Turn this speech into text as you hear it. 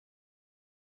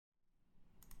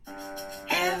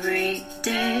Every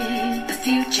day, the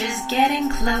future's getting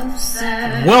closer.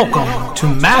 Welcome to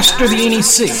Master the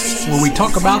NEC, where we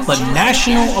talk about the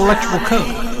National Electrical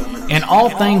Code and all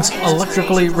things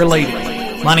electrically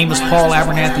related. My name is Paul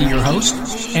Abernathy, your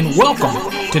host, and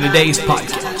welcome to today's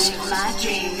podcast.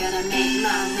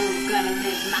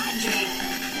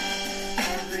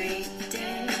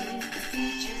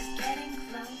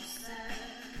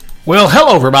 Well,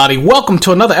 hello everybody. Welcome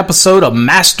to another episode of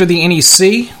Master the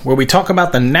NEC, where we talk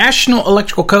about the National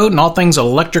Electrical Code and all things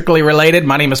electrically related.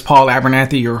 My name is Paul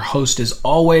Abernathy, your host as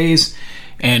always,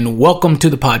 and welcome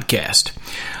to the podcast.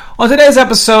 On today's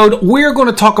episode, we're going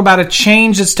to talk about a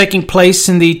change that's taking place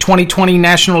in the 2020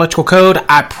 National Electrical Code.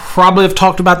 I probably have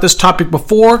talked about this topic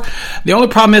before. The only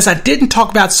problem is I didn't talk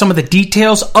about some of the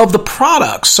details of the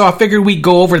products, so I figured we'd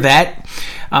go over that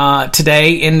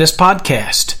today in this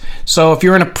podcast. So if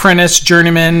you're an apprentice,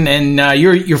 journeyman, and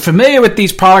you're familiar with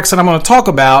these products that I'm going to talk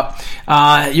about,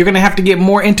 you're going to have to get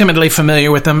more intimately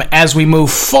familiar with them as we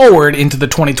move forward into the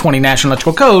 2020 National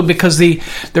Electrical Code, because the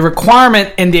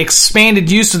requirement and the expanded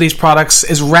use of these products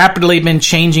has rapidly been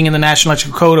changing in the National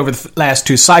Electrical Code over the last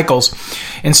two cycles.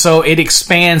 And so it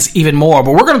expands even more.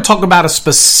 But we're going to talk about a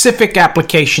specific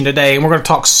application today, and we're going to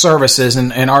talk services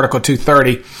in Article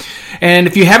 230. And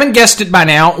if you haven't guessed it by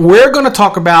now, we're going to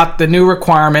talk about the new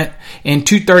requirement in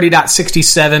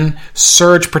 230.67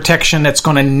 surge protection that's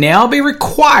going to now be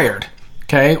required,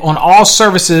 okay, on all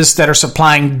services that are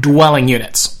supplying dwelling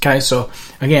units. Okay, so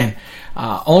again,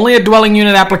 only a dwelling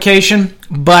unit application,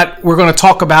 but we're going to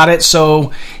talk about it.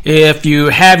 So if you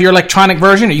have your electronic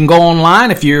version, you can go online.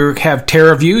 If you have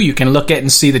TerraView, you can look at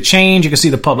and see the change. You can see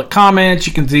the public comments.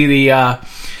 You can see the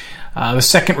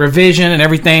second revision and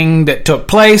everything that took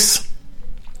place.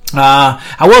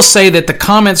 I will say that the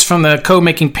comments from the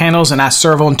code-making panels, and I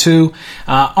serve on two,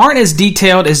 aren't as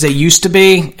detailed as they used to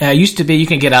be. You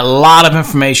can get a lot of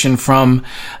information from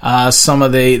some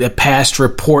of the past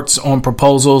reports on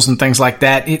proposals and things like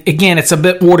that. Again, it's a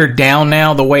bit watered down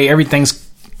now, the way everything's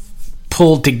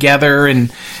pulled together, and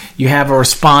you have a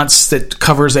response that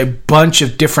covers a bunch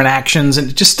of different actions, and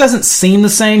it just doesn't seem the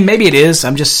same. Maybe it is.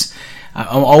 I'm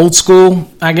old school,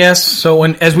 I guess. So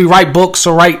as we write books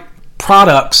or write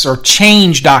products or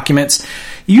change documents, it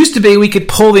used to be we could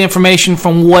pull the information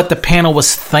from what the panel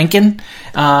was thinking,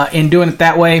 and doing it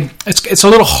that way. It's a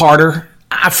little harder.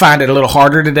 I find it a little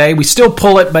harder today. We still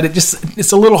pull it, but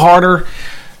it's a little harder.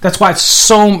 That's why it's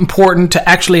so important to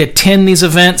actually attend these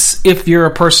events if you're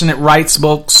a person that writes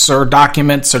books or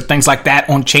documents or things like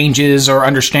that on changes or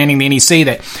understanding the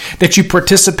NEC, that you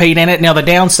participate in it. Now, the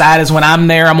downside is when I'm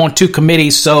there, I'm on two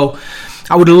committees, so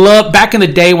I would love, back in the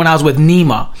day when I was with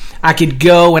NEMA, I could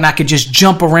go and I could just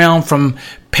jump around from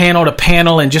panel to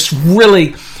panel and just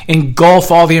really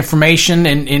engulf all the information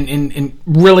and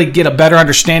really get a better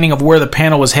understanding of where the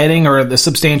panel was heading or the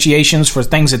substantiations for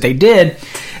things that they did.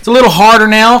 It's a little harder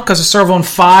now because I serve on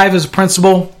 5 as a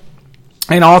principal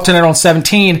and alternate on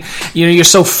 17. You're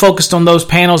so focused on those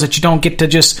panels that you don't get to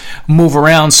just move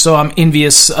around. So I'm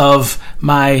envious of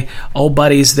my old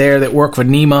buddies there that work for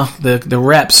NEMA, the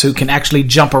reps who can actually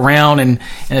jump around. And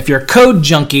if you're a code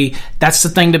junkie, that's the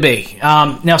thing to be.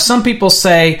 Now, some people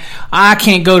say, I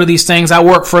can't go to these things. I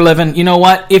work for a living. You know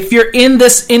what? If you're in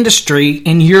this industry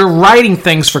and you're writing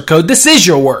things for code, this is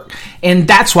your work. And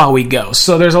that's why we go.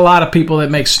 So there's a lot of people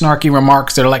that make snarky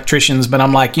remarks that are electricians, but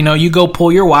I'm like, you go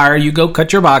pull your wire, you go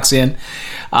cut your box in.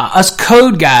 Us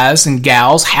code guys and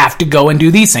gals have to go and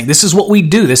do these things. This is what we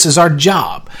do. This is our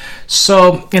job.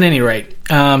 So at any rate,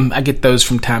 I get those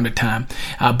from time to time,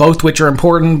 both which are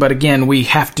important. But again, we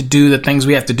have to do the things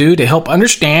we have to do to help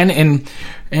understand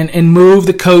and move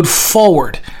the code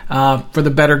forward for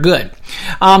the better good.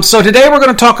 So today we're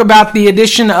going to talk about the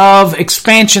addition of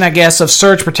expansion, I guess, of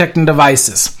surge protecting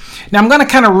devices. Now I'm going to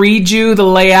kind of read you the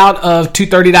layout of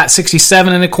 230.67,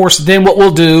 and of course then what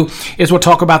we'll do is we'll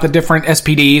talk about the different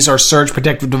SPDs or surge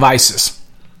protective devices.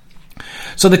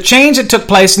 So the change that took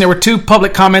place, and there were two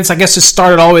public comments, I guess it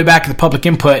started all the way back at the public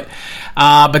input,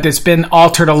 but it's been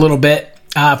altered a little bit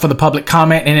for the public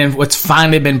comment, and then what's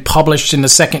finally been published in the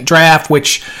second draft,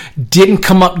 which didn't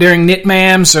come up during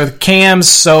NITMAMs or CAMs,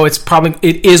 so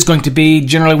it is going to be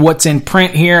generally what's in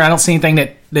print here. I don't see anything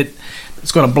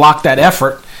that's going to block that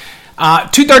effort.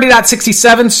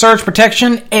 230.67 surge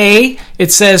protection. A,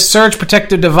 it says surge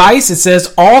protective device. It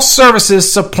says all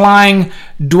services supplying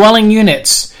dwelling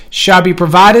units shall be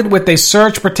provided with a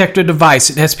surge protective device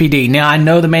at SPD. Now, I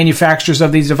know the manufacturers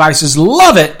of these devices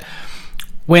love it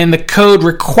when the code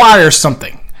requires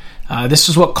something. This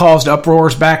is what caused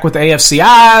uproars back with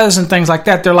AFCIs and things like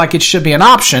that. They're like, it should be an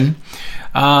option.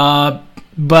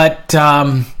 But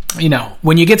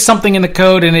when you get something in the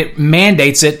code and it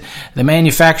mandates it, the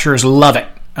manufacturers love it.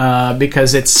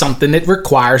 Because it's something that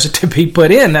requires it to be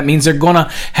put in. That means they're going to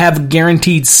have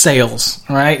guaranteed sales,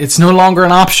 right? It's no longer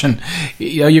an option.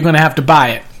 You're going to have to buy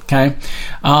it, okay?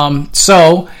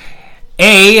 So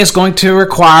A is going to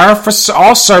require for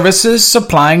all services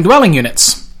supplying dwelling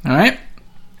units, all right?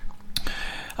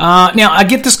 Now, I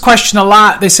get this question a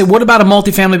lot. They say, what about a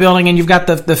multifamily building and you've got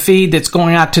the feed that's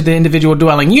going out to the individual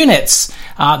dwelling units?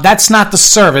 That's not the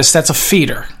service. That's a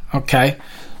feeder, okay?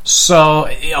 So,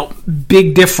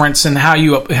 big difference in how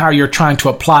you're trying to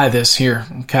apply this here,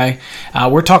 okay?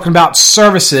 We're talking about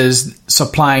services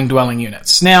supplying dwelling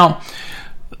units. Now,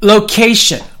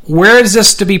 location. Where is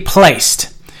this to be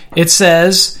placed? It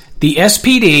says, the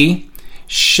SPD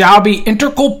shall be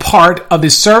integral part of the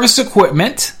service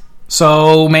equipment.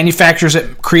 So, manufacturers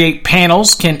that create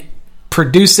panels can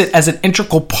produce it as an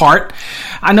integral part.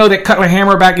 I know that Cutler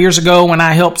Hammer back years ago when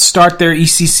I helped start their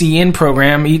ECCN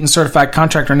program, Eaton Certified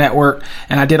Contractor Network,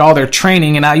 and I did all their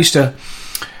training, and I used to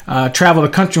travel the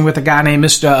country with a guy named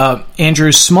Mr.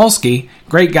 Andrew Smolsky,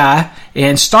 great guy,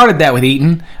 and started that with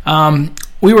Eaton.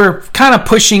 We were kind of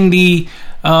pushing the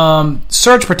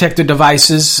surge protected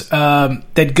devices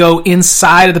that go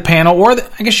inside of the panel, or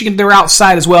they're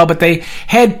outside as well, but they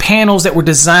had panels that were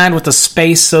designed with a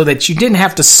space so that you didn't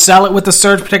have to sell it with the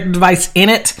surge protected device in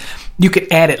it. You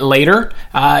could add it later.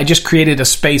 It just created a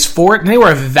space for it, and they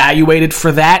were evaluated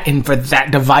for that and for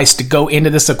that device to go into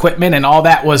this equipment, and all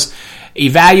that was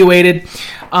evaluated.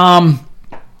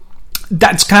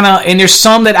 That's kind of, and there's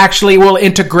some that actually will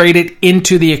integrate it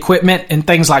into the equipment and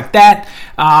things like that.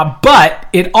 But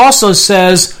it also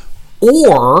says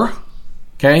or,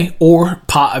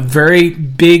 very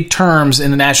big terms in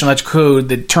the National Electrical Code,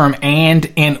 the term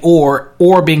and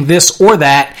or being this or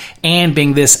that, and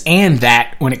being this and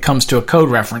that when it comes to a code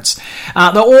reference.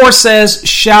 The or says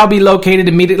shall be located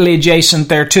immediately adjacent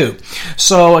thereto.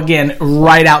 So again,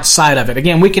 right outside of it.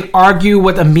 Again, we can argue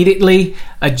what immediately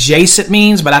adjacent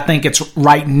means, but I think it's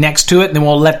right next to it. And then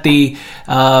we'll let the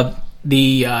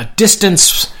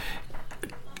distance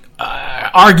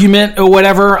argument or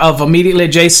whatever of immediately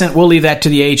adjacent, we'll leave that to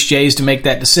the AHJs to make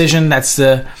that decision. That's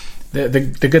the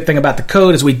good thing about the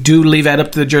code is we do leave that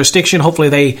up to the jurisdiction. Hopefully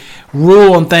they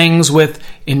rule on things with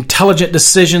intelligent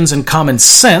decisions and common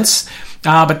sense,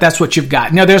 but that's what you've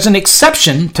got. Now there's an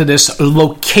exception to this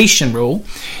location rule.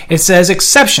 It says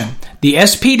exception. The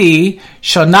SPD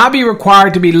shall not be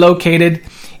required to be located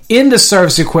in the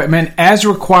service equipment as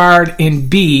required in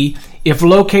B if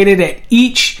located at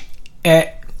each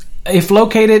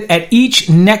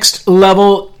next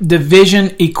level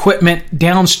division equipment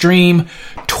downstream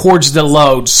towards the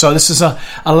load. So this is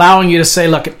allowing you to say,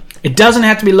 look, it doesn't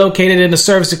have to be located in the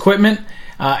service equipment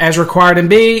as required in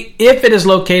B. If it is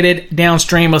located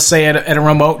downstream, let's say at a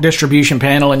remote distribution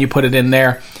panel, and you put it in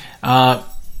there as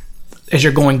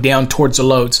you're going down towards the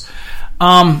loads.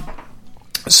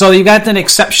 So you've got an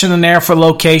exception in there for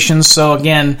locations. So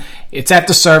again, it's at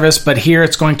the service, but here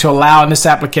it's going to allow in this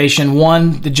application,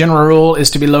 one, the general rule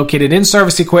is to be located in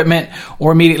service equipment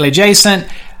or immediately adjacent.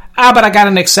 But I got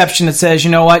an exception that says, you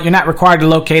know what, you're not required to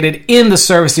locate it in the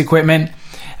service equipment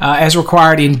as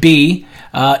required in B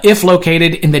if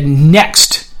located in the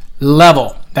next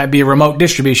level. That'd be a remote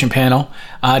distribution panel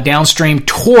downstream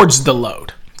towards the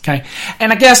load. Okay,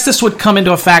 and I guess this would come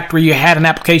into effect where you had an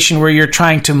application where you're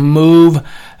trying to move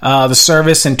the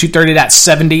service in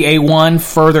 230.70A1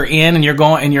 further in, and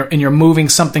you're moving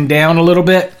something down a little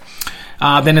bit.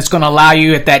 Then it's going to allow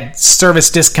you at that service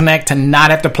disconnect to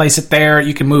not have to place it there.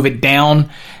 You can move it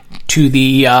down to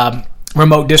the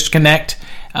remote disconnect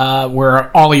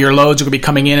where all of your loads are going to be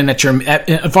coming in, and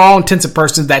for all intents and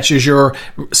purposes, that's your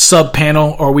sub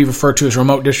panel, or we refer to as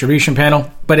remote distribution panel.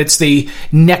 But it's the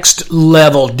next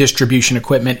level distribution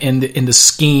equipment in the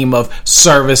scheme of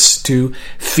service to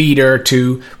feeder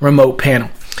to remote panel.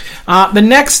 The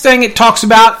next thing it talks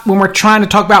about when we're trying to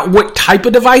talk about what type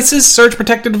of devices, surge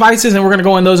protected devices, and we're going to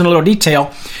go in those in a little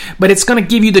detail, but it's going to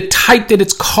give you the type that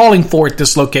it's calling for at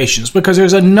this locations, because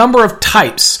there's a number of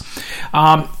types.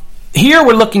 Here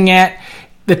we're looking at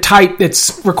the type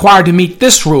that's required to meet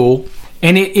this rule,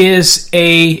 and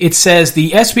it says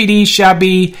the SPD shall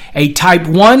be a type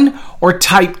 1 or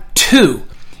type 2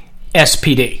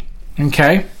 SPD.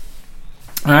 Okay?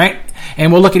 All right?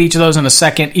 And we'll look at each of those in a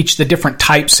second, each of the different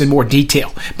types in more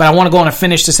detail. But I want to go on and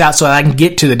finish this out so that I can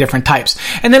get to the different types.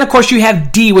 And then, of course, you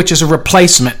have D, which is a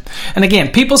replacement. And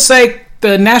again, people say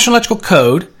the National Electrical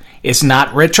Code is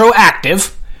not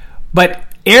retroactive, but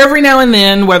every now and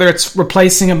then, whether it's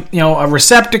replacing a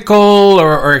receptacle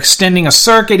or extending a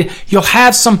circuit, you'll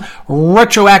have some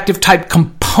retroactive type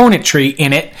component componentry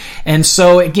in it. And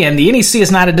so, again, the NEC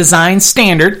is not a design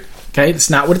standard. Okay, it's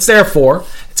not what it's there for.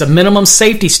 It's a minimum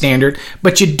safety standard,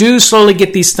 but you do slowly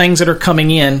get these things that are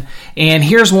coming in. And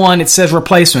here's one, it says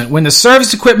replacement. When the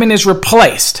service equipment is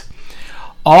replaced,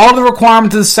 all the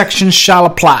requirements of the section shall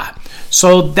apply.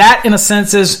 So that, in a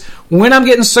sense, is when I'm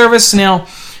getting service. Now,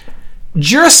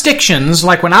 jurisdictions,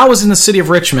 like when I was in the city of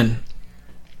Richmond,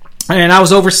 and I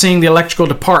was overseeing the electrical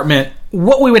department,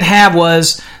 what we would have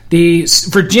was the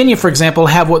Virginia, for example,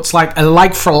 have what's like a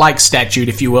like-for-like statute,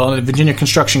 if you will, in the Virginia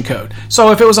Construction Code.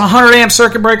 So if it was a 100 amp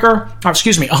circuit breaker,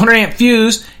 100 amp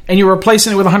fuse, and you were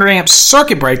replacing it with a 100 amp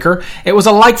circuit breaker, it was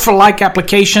a like-for-like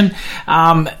application.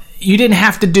 You didn't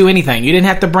have to do anything. You didn't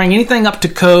have to bring anything up to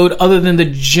code other than the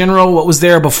general, what was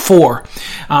there before.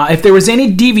 If there was any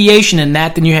deviation in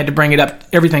that, then you had to bring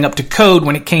everything up to code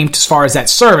when it came to as far as that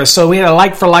service. So we had a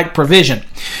like-for-like provision.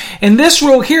 In this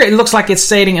rule here, it looks like it's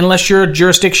stating unless your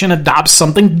jurisdiction adopts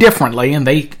something differently, and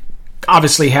they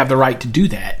obviously have the right to do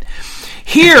that.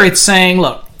 Here it's saying,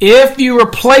 look, if you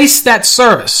replace that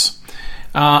service,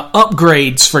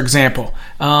 upgrades, for example,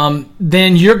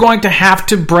 then you're going to have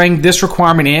to bring this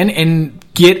requirement in and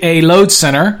get a load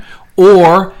center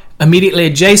or immediately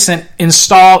adjacent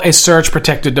install a surge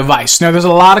protected device. Now, there's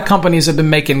a lot of companies that have been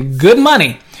making good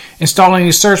money installing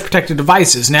these surge protected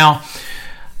devices. Now,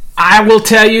 I will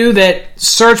tell you that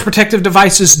surge protective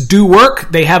devices do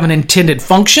work. They have an intended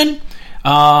function.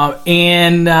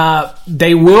 And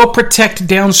they will protect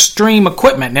downstream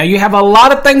equipment. Now, you have a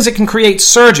lot of things that can create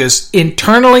surges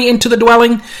internally into the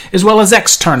dwelling as well as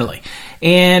externally.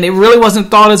 And it really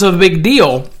wasn't thought as a big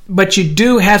deal, but you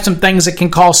do have some things that can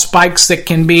cause spikes that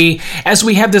can be, as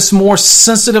we have this more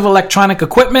sensitive electronic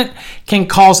equipment, can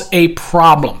cause a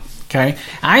problem. Okay,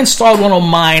 I installed one on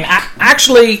mine.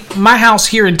 Actually, my house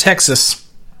here in Texas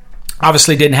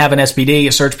obviously didn't have an SPD,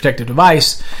 a surge protective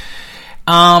device.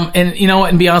 And you know what,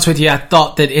 and be honest with you, I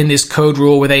thought that in this code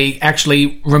rule where they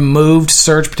actually removed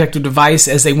surge protective device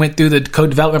as they went through the code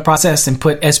development process and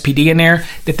put SPD in there,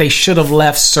 that they should have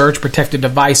left surge protective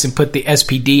device and put the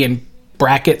SPD in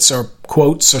brackets or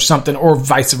quotes or something, or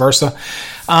vice versa.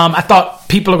 I thought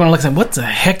people are going to look and say, what the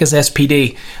heck is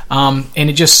SPD? And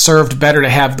it just served better to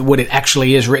have what it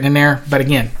actually is written in there. But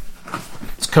again,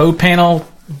 it's code panel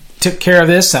took care of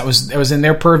this. That was in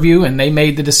their purview, and they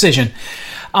made the decision.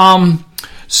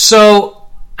 So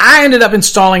I ended up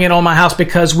installing it on my house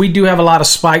because we do have a lot of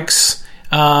spikes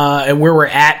and where we're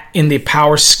at in the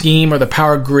power scheme or the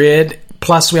power grid.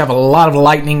 Plus, we have a lot of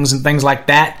lightnings and things like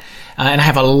that. And I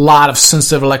have a lot of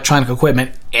sensitive electronic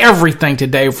equipment. Everything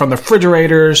today, from the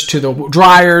refrigerators to the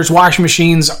dryers, washing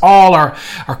machines, all are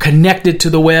connected to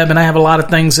the web. And I have a lot of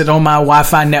things that on my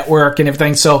Wi-Fi network and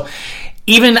everything. So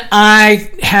even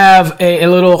I have a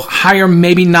little higher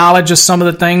maybe knowledge of some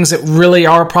of the things that really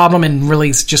are a problem and really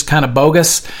is just kind of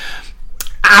bogus.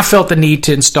 I felt the need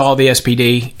to install the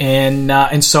SPD,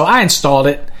 and so I installed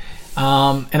it.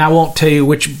 And I won't tell you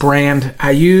which brand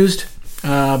I used,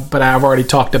 but I've already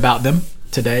talked about them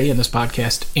today in this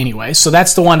podcast anyway. So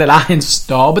that's the one that I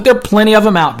installed, but there are plenty of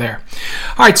them out there.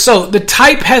 All right, so the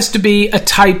type has to be a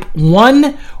type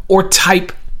 1 or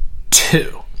type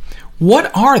 2.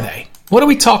 What are they? What are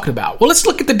we talking about? Well, let's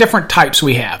look at the different types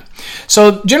we have.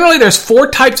 So generally there's 4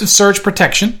 types of surge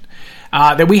protection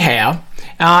that we have.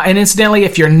 And incidentally,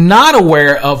 if you're not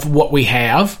aware of what we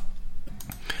have,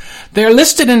 they're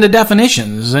listed in the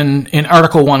definitions in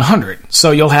Article 100.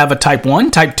 So you'll have a type 1,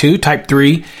 type 2, type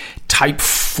 3, type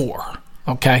 4.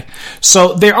 Okay,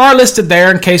 so they are listed there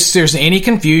in case there's any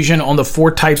confusion on the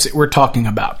 4 types that we're talking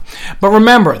about. But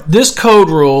remember, this code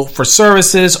rule for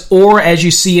services, or as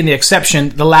you see in the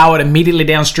exception, allow it immediately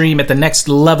downstream at the next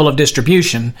level of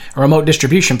distribution, a remote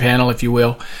distribution panel, if you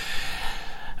will.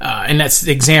 And that's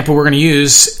the example we're going to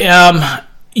use.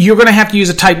 You're going to have to use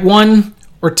a type 1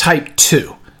 or type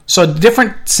 2. So the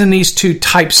difference in these 2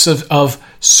 types of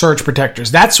surge protectors.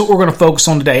 That's what we're going to focus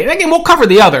on today. And again, we'll cover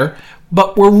the other,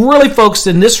 but we're really focused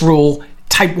in this rule,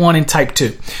 type 1 and type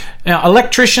 2. Now,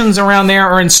 electricians around there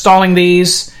are installing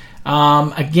these.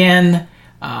 There's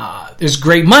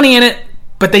great money in it,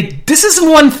 but this is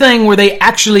one thing where they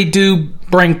actually do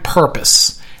bring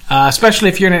purpose. Especially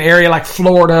if you're in an area like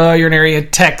Florida, you're in an area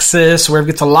of Texas, where it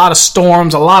gets a lot of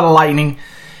storms, a lot of lightning,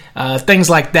 things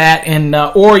like that, and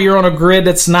or you're on a grid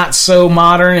that's not so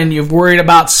modern and you're worried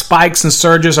about spikes and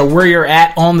surges or where you're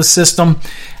at on the system.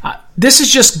 This is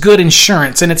just good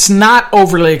insurance, and it's not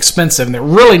overly expensive, and they're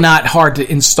really not hard to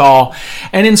install.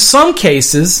 And in some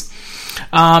cases,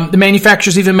 the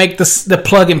manufacturers even make the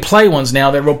plug-and-play ones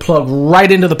now that will plug right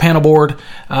into the panel board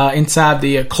inside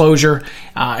the closure,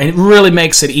 and it really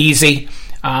makes it easy.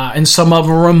 and some of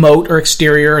them are remote or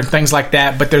exterior and things like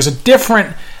that. But there's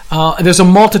a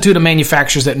multitude of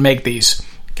manufacturers that make these.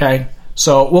 Okay,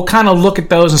 so we'll kind of look at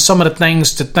those and some of the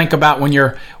things to think about when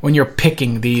you're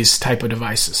picking these type of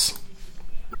devices.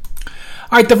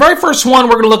 All right, the very first one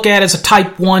we're going to look at is a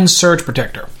Type 1 surge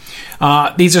protector.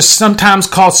 These are sometimes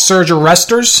called surge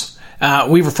arresters.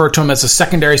 We refer to them as a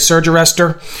secondary surge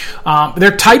arrestor.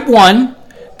 They're Type 1.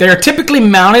 They're typically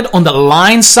mounted on the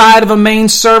line side of a main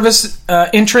service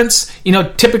entrance,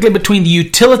 typically between the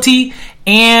utility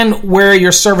and where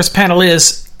your service panel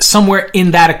is, somewhere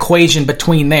in that equation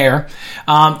between there.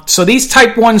 So these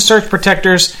Type 1 surge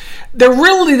protectors, they're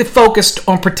really focused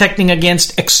on protecting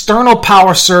against external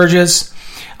power surges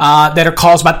that are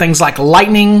caused by things like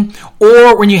lightning,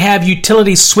 or when you have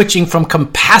utilities switching from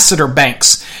capacitor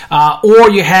banks,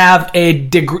 or you have a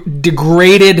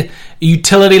degraded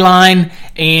utility line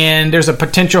and there's a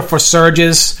potential for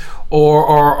surges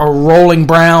or rolling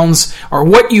browns, or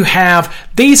what you have.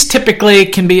 These typically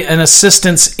can be an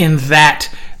assistance in that,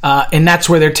 and that's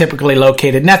where they're typically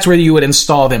located, and that's where you would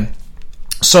install them.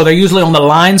 So they're usually on the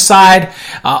line side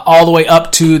all the way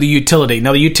up to the utility.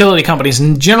 Now, the utility company is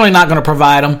generally not going to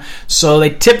provide them, so they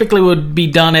typically would be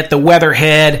done at the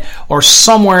weatherhead or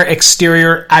somewhere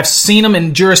exterior. I've seen them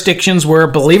in jurisdictions where,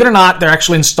 believe it or not, they're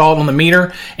actually installed on the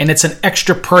meter, and it's an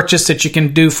extra purchase that you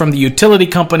can do from the utility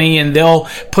company, and they'll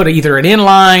put either an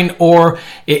inline or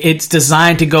it's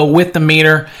designed to go with the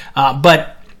meter.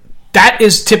 But that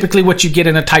is typically what you get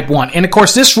in a Type 1. And, of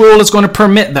course, this rule is going to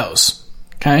permit those,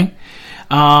 okay?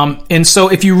 And so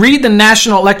if you read the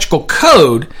National Electrical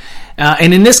Code,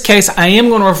 and in this case, I am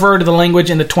going to refer to the language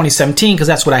in the 2017 because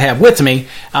that's what I have with me,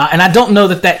 and I don't know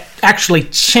that actually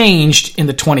changed in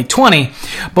the 2020,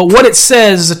 but what it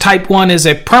says is a Type 1 is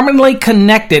a permanently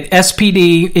connected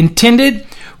SPD intended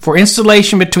for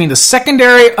installation between the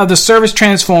secondary of the service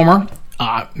transformer,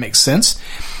 makes sense,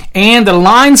 and the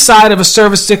line side of a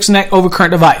service disconnect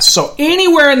overcurrent device. So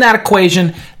anywhere in that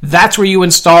equation, that's where you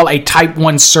install a Type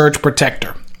 1 surge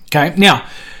protector. Okay. Now,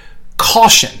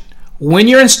 caution. When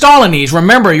you're installing these,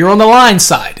 remember, you're on the line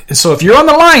side. And so if you're on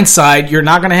the line side, you're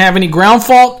not going to have any ground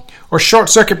fault or short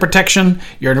circuit protection.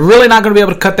 You're really not going to be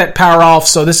able to cut that power off.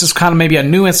 So this is kind of maybe a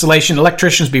new installation.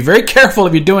 Electricians, be very careful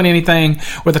if you're doing anything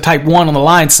with a Type 1 on the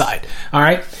line side. All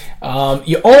right.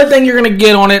 The only thing you're going to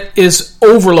get on it is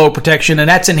overload protection, and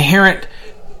that's inherent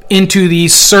into the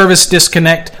service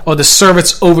disconnect or the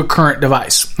service overcurrent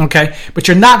device. Okay, but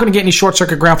you're not going to get any short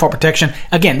circuit ground fault protection.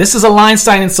 Again, this is a line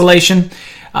side installation.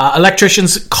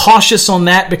 Electricians, cautious on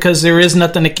that because there is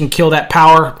nothing that can kill that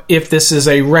power if this is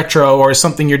a retro or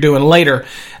something you're doing later.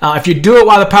 If you do it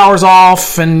while the power's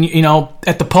off and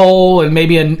at the pole and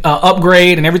maybe an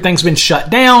upgrade and everything's been shut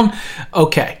down,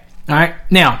 okay. All right,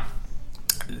 now.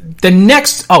 The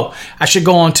next, I should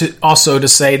go on to also to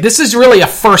say this is really a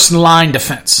first line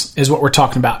defense is what we're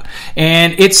talking about.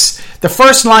 And it's the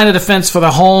first line of defense for the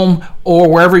home or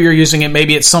wherever you're using it.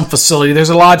 Maybe it's some facility.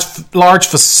 There's a large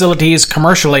facilities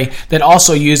commercially that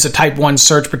also use the Type 1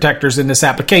 surge protectors in this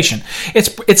application.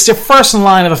 It's the first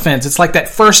line of defense. It's like that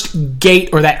first gate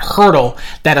or that hurdle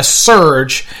that a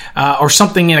surge or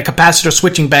something in a capacitor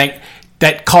switching bank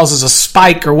that causes a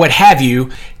spike or what have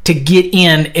you to get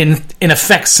in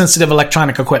affect sensitive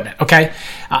electronic equipment. Okay,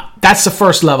 that's the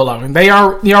first level of them. They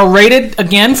are rated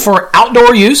again for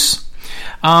outdoor use,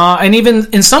 and even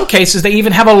in some cases they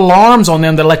even have alarms on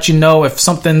them to let you know if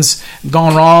something's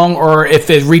gone wrong or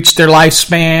if it reached their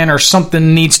lifespan or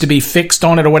something needs to be fixed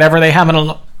on it or whatever. They have an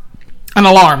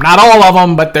alarm. Not all of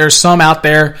them, but there's some out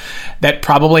there that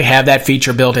probably have that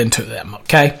feature built into them.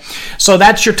 Okay, so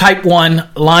that's your Type 1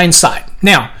 line side.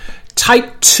 Now,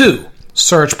 Type 2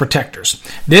 surge protectors.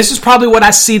 This is probably what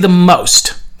I see the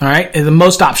most. All right, the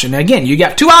most option. Now, again, you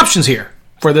got two options here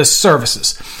for this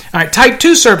services. All right, Type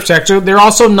 2 surge protector. They're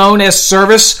also known as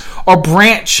service or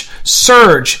branch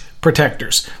surge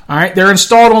protectors. All right, they're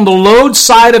installed on the load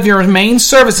side of your main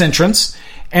service entrance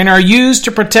and are used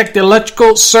to protect the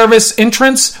electrical service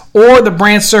entrance or the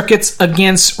branch circuits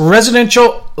against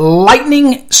residential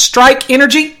lightning strike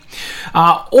energy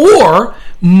or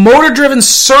motor-driven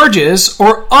surges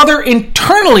or other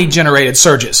internally generated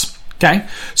surges. Okay,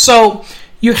 so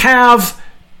you have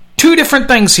two different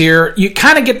things here. You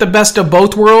kind of get the best of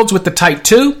both worlds with the Type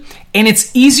 2, and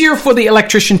it's easier for the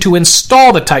electrician to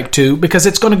install the Type 2 because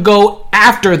it's going to go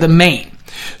after the main.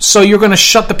 So you're going to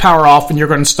shut the power off and you're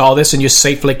going to install this and you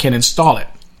safely can install it.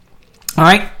 All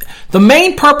right, the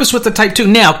main purpose with the Type 2.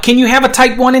 Now, can you have a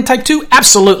Type 1 and Type 2?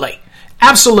 Absolutely.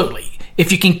 Absolutely.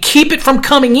 If you can keep it from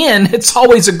coming in, it's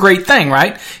always a great thing,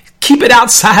 right? Keep it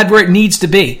outside where it needs to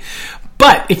be.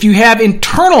 But if you have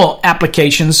internal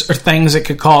applications or things that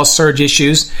could cause surge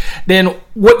issues, then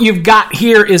what you've got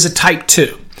here is a type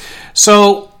 2.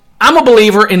 So I'm a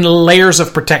believer in layers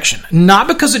of protection, not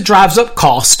because it drives up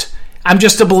cost. I'm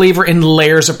just a believer in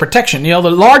layers of protection. The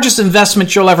largest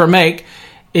investment you'll ever make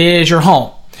is your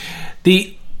home.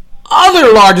 The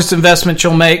other largest investment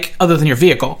you'll make, other than your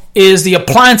vehicle, is the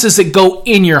appliances that go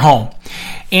in your home.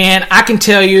 And I can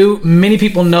tell you, many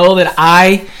people know that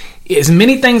as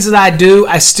many things as I do,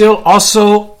 I still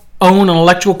also own an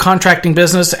electrical contracting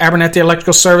business, Abernathy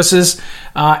Electrical Services,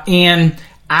 and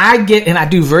I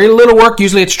do very little work.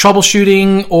 Usually it's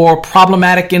troubleshooting or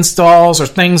problematic installs or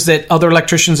things that other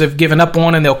electricians have given up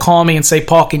on, and they'll call me and say,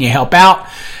 Paul, can you help out?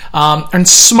 And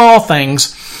small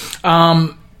things.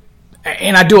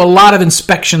 And I do a lot of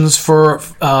inspections for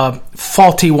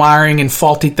faulty wiring and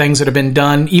faulty things that have been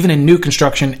done, even in new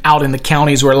construction out in the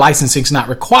counties where licensing is not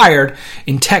required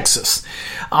in Texas.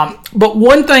 But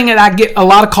one thing that I get a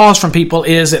lot of calls from people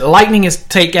is that lightning is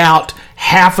take out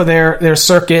half of their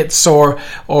circuits or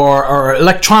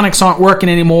electronics aren't working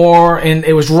anymore, and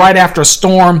it was right after a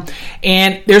storm.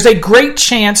 And there's a great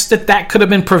chance that could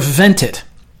have been prevented,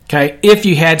 okay, if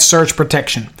you had surge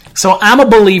protection. So I'm a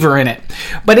believer in it.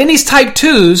 But in these type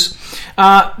 2s,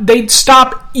 they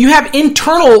stop. You have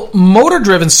internal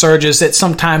motor-driven surges that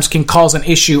sometimes can cause an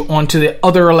issue onto the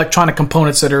other electronic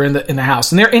components that are in the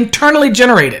house. And they're internally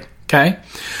generated. Okay?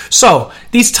 So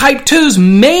these type 2s'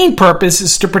 main purpose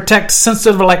is to protect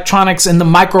sensitive electronics and the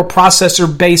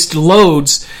microprocessor-based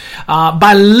loads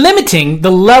by limiting the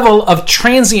level of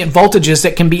transient voltages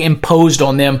that can be imposed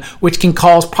on them, which can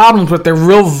cause problems with their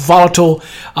real volatile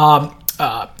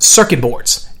circuit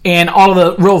boards and all of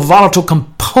the real volatile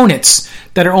components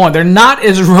that are on. They're not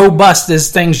as robust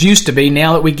as things used to be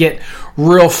now that we get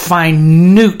real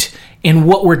minute in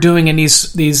what we're doing in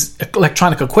these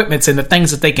electronic equipments and the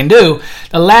things that they can do.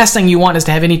 The last thing you want is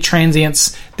to have any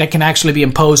transients that can actually be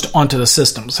imposed onto the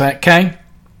systems, okay?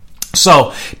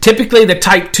 So typically the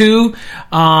type 2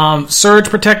 surge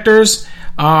protectors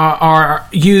are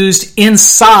used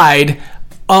inside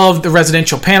of the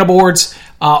residential panel boards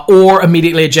or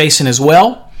immediately adjacent as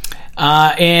well.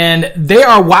 And they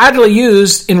are widely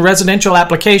used in residential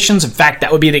applications. In fact,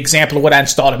 that would be an example of what I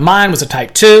installed in mine was a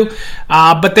type 2.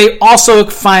 But they also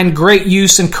find great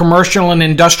use in commercial and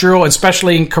industrial,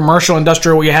 especially in commercial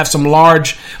industrial where you have some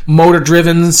large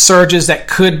motor-driven surges that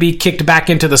could be kicked back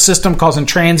into the system, causing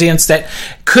transients that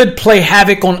could play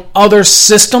havoc on other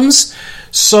systems.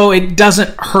 So it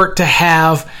doesn't hurt to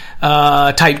have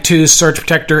type 2 surge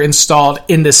protector installed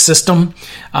in this system.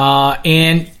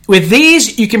 And with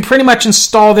these, you can pretty much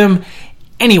install them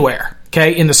anywhere,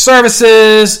 okay? In the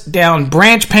services, down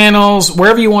branch panels,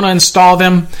 wherever you want to install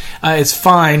them, it's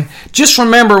fine. Just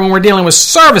remember, when we're dealing with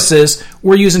services,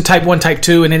 we're using type 1, type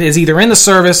 2, and it is either in the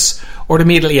service or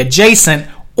immediately adjacent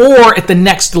or at the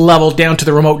next level down to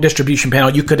the remote distribution panel.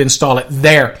 You could install it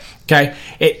there, okay?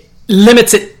 It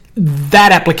limits it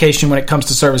that application when it comes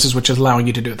to services, which is allowing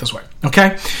you to do it this way,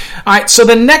 okay? All right, so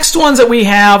the next ones that we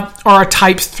have are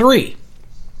type 3.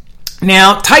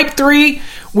 Now, type 3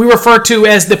 we refer to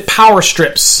as the power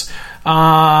strips.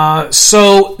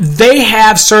 So they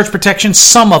have surge protection,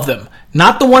 some of them.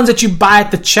 Not the ones that you buy at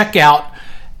the checkout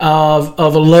of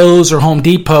a Lowe's or Home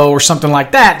Depot or something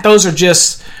like that. Those are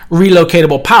just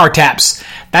relocatable power taps.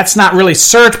 That's not really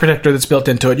surge protector that's built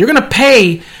into it. You're going to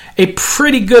pay a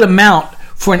pretty good amount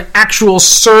for an actual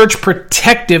surge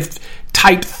protective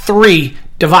type 3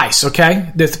 device,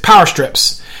 okay? The power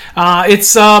strips.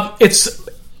 It's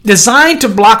designed to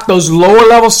block those lower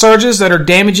level surges that are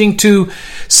damaging to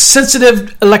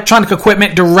sensitive electronic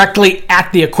equipment directly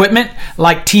at the equipment,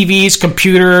 like TVs,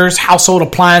 computers, household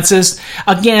appliances.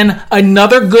 Again,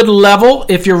 another good level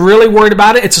if you're really worried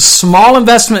about it. It's a small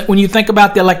investment when you think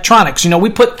about the electronics. You know,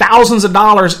 we put thousands of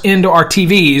dollars into our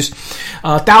TVs,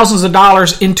 thousands of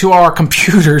dollars into our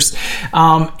computers,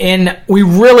 and we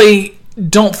really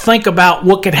don't think about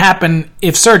what could happen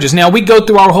if surges. Now, we go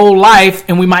through our whole life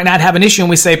and we might not have an issue and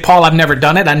we say, Paul, I've never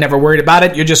done it. I never worried about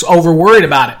it. You're just over worried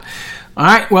about it. All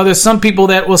right. Well, there's some people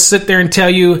that will sit there and tell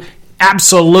you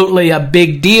absolutely a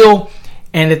big deal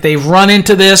and that they've run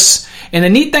into this. And the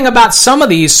neat thing about some of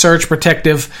these surge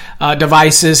protective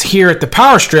devices here at the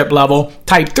power strip level,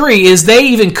 type 3, is they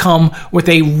even come with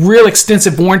a real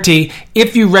extensive warranty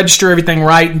if you register everything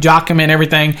right, document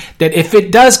everything, that if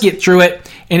it does get through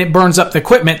it and it burns up the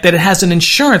equipment, that it has an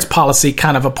insurance policy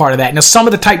kind of a part of that. Now, some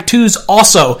of the type 2s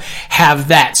also have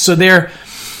that. So they're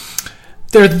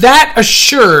that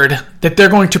assured that they're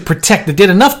going to protect. They did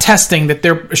enough testing that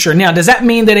they're assured. Now, does that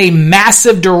mean that a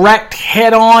massive direct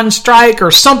head-on strike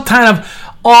or some kind of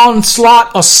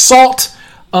onslaught assault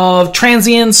of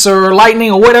transients or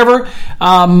lightning or whatever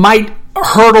might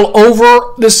hurtle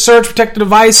over this surge protector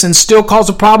device and still cause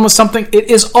a problem with something. It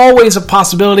is always a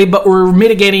possibility, but we're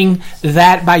mitigating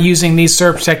that by using these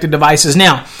surge protected devices.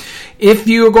 Now, if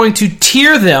you are going to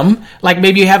tier them, like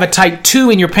maybe you have a type 2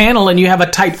 in your panel and you have a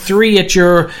type 3 at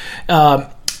your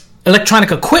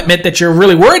electronic equipment that you're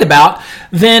really worried about,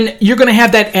 then you're going to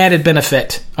have that added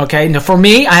benefit. Okay. Now, for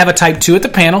me, I have a type 2 at the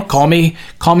panel. Call me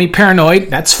paranoid.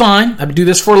 That's fine. I do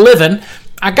this for a living.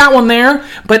 I got one there,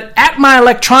 but at my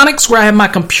electronics, where I have my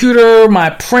computer,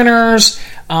 my printers,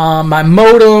 my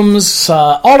modems,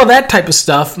 all of that type of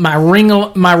stuff, my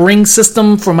ring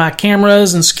system for my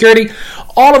cameras and security,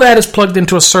 all of that is plugged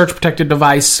into a surge protected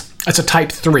device. It's a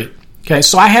type 3. Okay,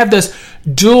 so I have this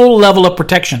dual level of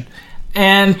protection.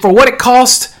 And for what it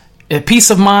costs, a peace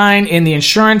of mind in the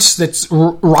insurance that's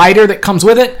rider that comes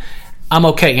with it, I'm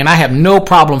okay. And I have no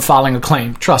problem filing a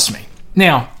claim. Trust me.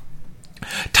 Now,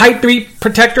 Type 3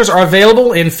 protectors are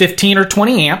available in 15 or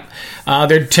 20 amp.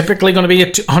 They're typically going to be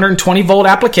 120 volt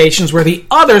applications, where the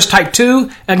others, Type 2,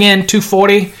 again,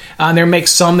 240. There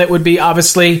makes some that would be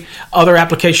obviously other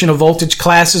application of voltage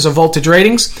classes or voltage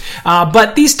ratings.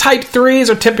 But these Type 3s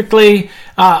are typically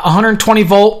 120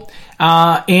 volt,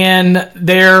 and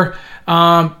they're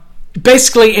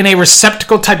basically in a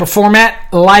receptacle type of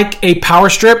format, like a power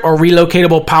strip or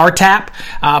relocatable power tap,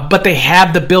 but they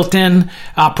have the built-in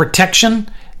protection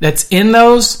that's in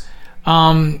those.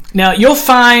 Now, you'll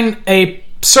find a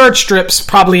surge strips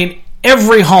probably in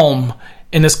every home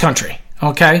in this country,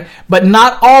 okay? But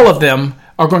not all of them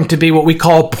are going to be what we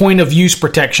call point-of-use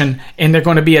protection, and they're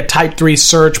going to be a Type 3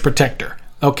 surge protector,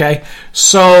 okay?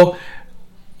 So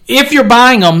if you're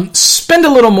buying them, spend a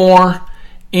little more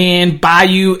and buy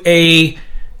you a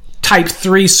Type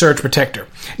 3 surge protector.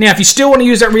 Now, if you still want to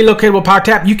use that relocatable power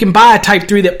tap, you can buy a Type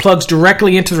 3 that plugs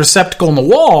directly into the receptacle in the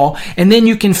wall, and then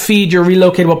you can feed your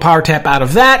relocatable power tap out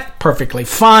of that. Perfectly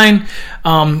fine.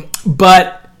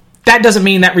 But that doesn't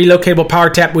mean that relocatable power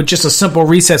tap with just a simple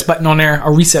reset button on there,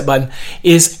 a reset button,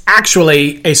 is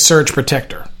actually a surge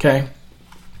protector. Okay?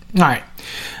 All right.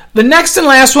 The next and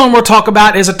last one we'll talk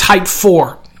about is a Type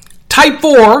 4. Type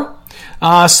 4,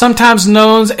 sometimes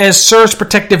known as surge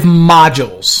protective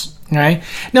modules. Okay?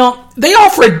 Now, they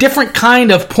offer a different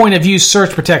kind of point-of-view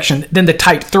surge protection than the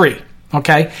Type 3.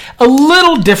 Okay? A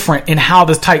little different in how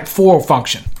the Type 4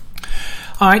 function.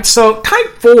 All right, so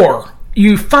Type 4,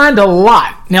 you find a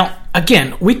lot. Now,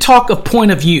 again, we talk of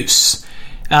point of use.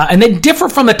 And they differ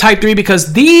from the Type 3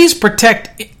 because these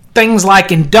protect things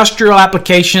like industrial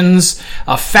applications,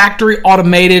 factory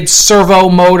automated servo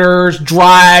motors,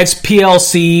 drives,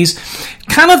 PLCs,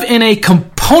 kind of in a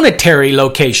componentary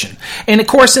location. And of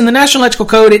course, in the National Electrical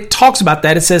Code, it talks about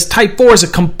that. It says Type 4 is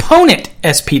a component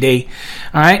SPD,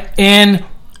 all right? And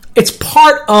it's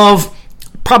part of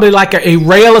probably like a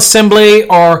rail assembly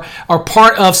or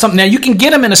part of something. Now, you can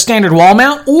get them in a standard wall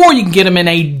mount, or you can get them in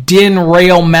a DIN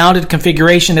rail mounted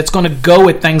configuration that's going to go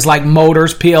with things like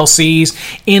motors, PLCs,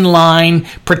 inline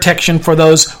protection for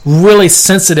those really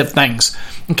sensitive things.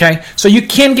 Okay, so you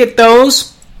can get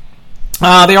those.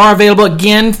 They are available,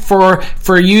 again, for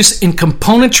use in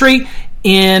componentry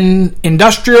in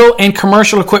industrial and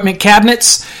commercial equipment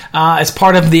cabinets as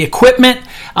part of the equipment.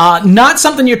 Not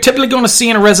something you're typically going to see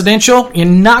in a residential. You're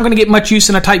not going to get much use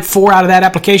in a Type 4 out of that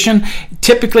application.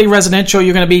 Typically, residential,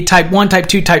 you're going to be Type 1, Type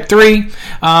 2, Type 3.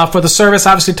 For the service,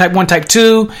 obviously, Type 1, Type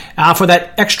 2. For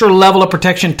that extra level of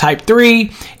protection, Type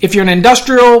 3. If you're an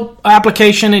industrial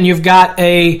application and you've got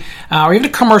or even a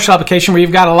commercial application where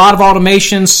you've got a lot of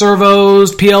automation,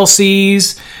 servos,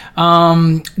 PLCs,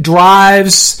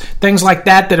 drives, things like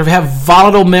that have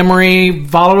volatile memory,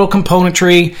 volatile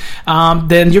componentry,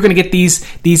 then you're going to get these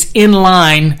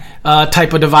inline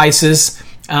type of devices,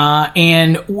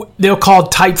 and they're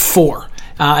called Type 4,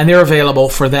 and they're available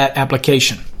for that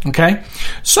application. Okay,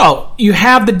 so you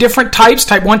have the different types: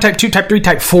 Type 1, Type 2, Type 3,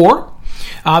 Type 4.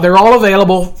 They're all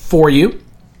available for you,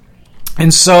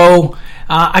 and so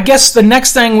I guess the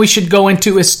next thing we should go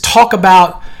into is talk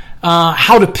about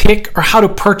how to pick or how to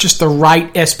purchase the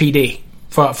right SPD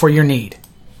for your need.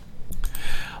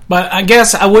 But I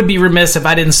guess I would be remiss if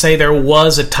I didn't say there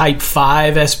was a Type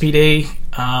 5 SPD,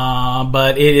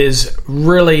 but it is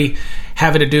really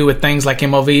having to do with things like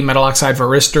MOV, metal oxide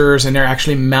varistors, and they're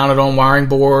actually mounted on wiring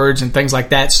boards and things like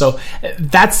that. So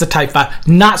that's the Type 5.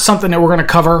 Not something that we're going to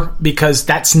cover because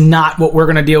that's not what we're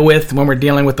going to deal with when we're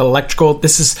dealing with electrical.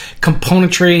 This is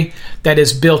componentry that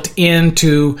is built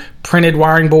into printed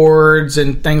wiring boards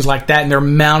and things like that, and they're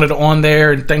mounted on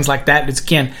there and things like that. It's,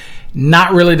 again,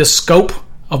 not really the scope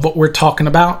of what we're talking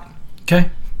about. Okay?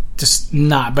 Just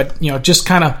not. But, just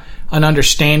kind of an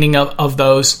understanding of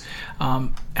those.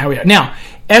 How we are. Now,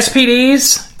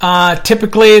 SPDs,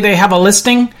 typically they have a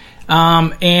listing,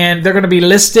 and they're going to be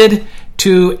listed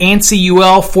to ANSI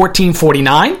UL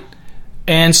 1449.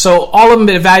 And so all of them have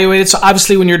been evaluated. So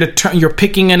obviously when you're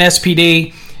picking an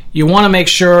SPD, you want to make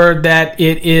sure that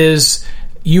it is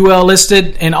UL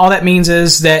listed, and all that means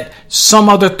is that some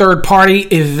other third party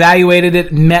evaluated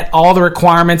it, met all the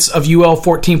requirements of UL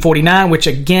 1449, which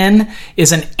again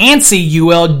is an ANSI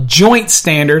UL joint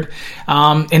standard,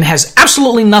 and has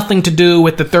absolutely nothing to do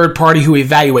with the third party who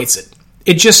evaluates it.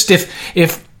 It just,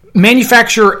 if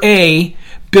manufacturer A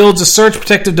builds a surge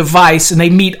protective device and they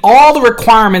meet all the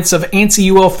requirements of ANSI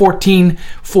UL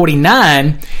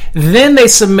 1449, then they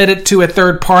submit it to a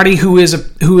third party who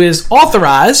is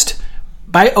authorized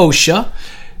by OSHA,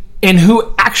 and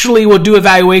who actually will do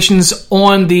evaluations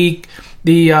on the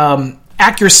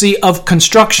accuracy of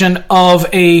construction of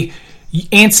a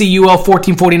ANSI UL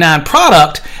 1449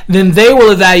 product. Then they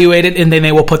will evaluate it, and then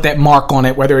they will put that mark on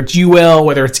it, whether it's UL,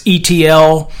 whether it's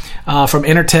ETL from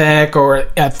Intertech, or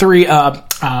CSA,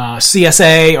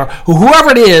 or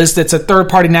whoever it is that's a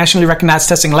third-party nationally recognized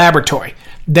testing laboratory.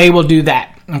 They will do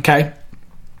that, okay?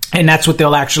 And that's what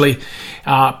they'll actually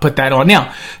put that on.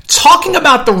 Now, talking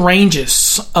about the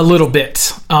ranges a little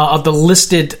bit of the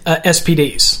listed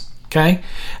SPDs, okay?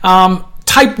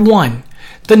 Type 1.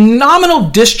 The nominal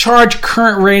discharge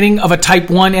current rating of a Type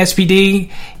 1 SPD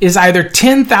is either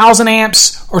 10,000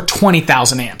 amps or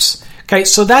 20,000 amps. Okay,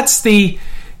 so that's the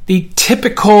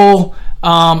typical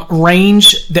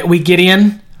range that we get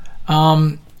in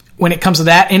when it comes to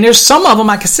that. And there's some of them,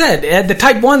 like I said, the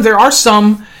Type 1, there are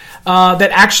some that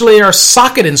actually are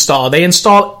socket installed. They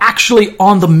install actually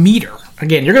on the meter.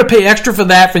 Again, you're going to pay extra for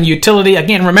that from the utility.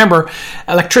 Again, remember,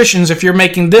 electricians, if you're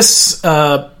making this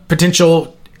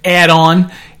potential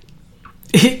add-on,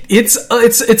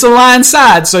 it's a line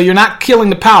side, so you're not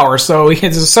killing the power. So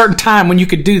there's a certain time when you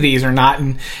could do these or not.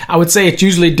 And I would say it's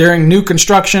usually during new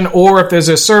construction, or if there's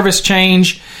a service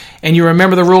change. And you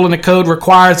remember the rule in the code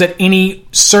requires that any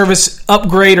service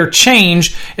upgrade or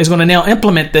change is going to now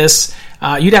implement this.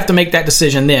 You'd have to make that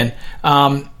decision then.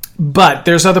 But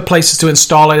there's other places to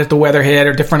install it at the weatherhead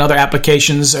or different other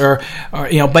applications, or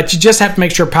but you just have to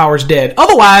make sure power's dead.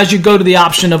 Otherwise, you go to the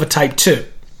option of a Type 2.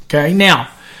 Okay, now,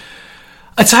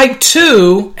 a Type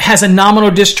 2 has a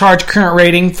nominal discharge current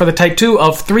rating for the Type 2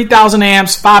 of 3,000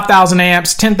 amps, 5,000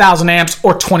 amps, 10,000 amps,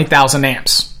 or 20,000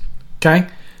 amps. Okay,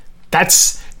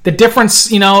 that's the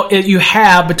difference, you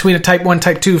have between a Type 1 and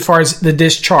Type 2 as far as the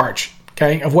discharge,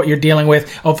 okay, of what you're dealing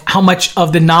with, of how much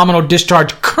of the nominal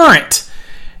discharge current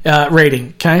rating,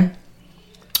 okay?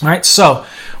 All right, so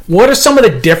what are some of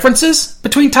the differences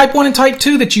between Type 1 and Type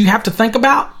 2 that you have to think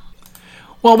about?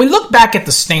 Well, we look back at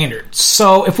the standards.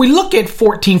 So if we look at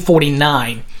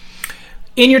 1449,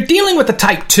 and you're dealing with the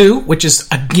Type 2, which is,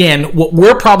 again, what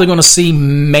we're probably going to see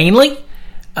mainly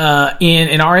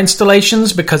in our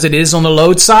installations because it is on the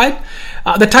load side.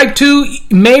 The Type 2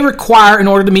 may require, in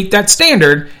order to meet that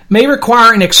standard, may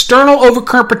require an external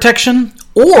overcurrent protection,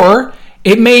 or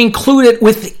it may include it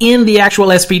within the actual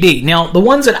SPD. Now, the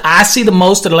ones that I see the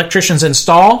most that electricians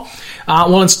install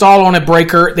will install on a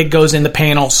breaker that goes in the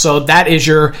panel. So that is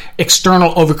your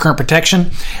external overcurrent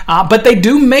protection. But they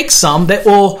do make some that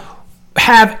will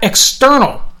have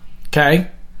external,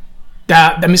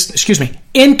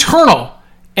 internal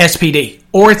SPD,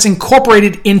 or it's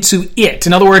incorporated into it.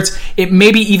 In other words, it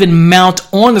maybe even mount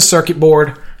on the circuit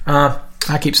board.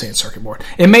 I keep saying circuit board.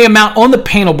 It may mount on the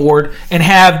panel board and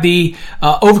have the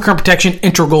overcurrent protection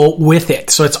integral with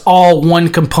it. So it's all one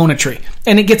componentry,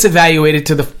 and it gets evaluated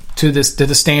to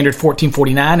the standard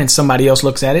 1449, and somebody else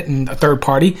looks at it, and a third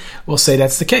party will say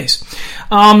that's the case.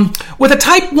 With a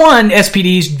Type 1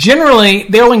 SPDs, generally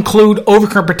they'll include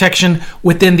overcurrent protection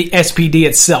within the SPD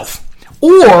itself,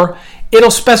 or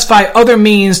it'll specify other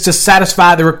means to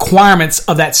satisfy the requirements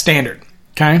of that standard.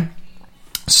 Okay,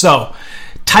 so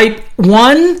Type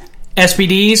 1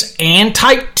 SPDs and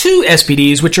Type 2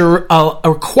 SPDs, which are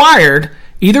required,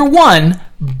 either one,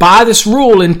 by this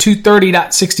rule in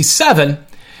 230.67,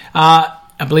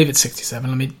 I believe it's 67.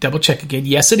 Let me double check again.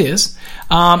 Yes, it is.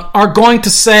 Are going to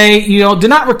say, do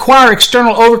not require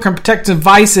external overcurrent protective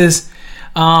devices.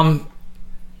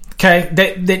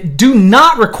 That do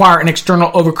not require an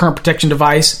external overcurrent protection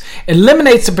device,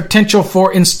 eliminates the potential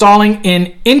for installing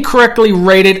an incorrectly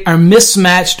rated or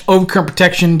mismatched overcurrent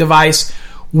protection device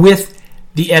with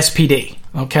the SPD.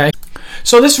 Okay,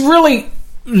 so this really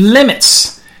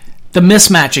limits the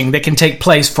mismatching that can take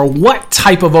place for what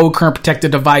type of overcurrent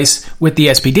protected device with the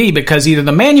SPD, because either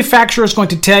the manufacturer is going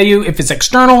to tell you if it's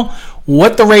external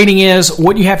what the rating is,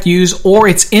 what you have to use, or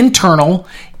it's internal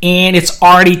and it's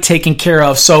already taken care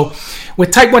of. So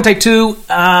with type 1, type 2,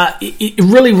 it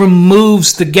really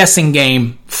removes the guessing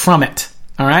game from it.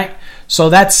 All right. So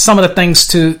that's some of the things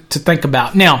to think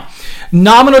about. Now,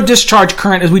 nominal discharge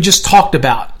current, as we just talked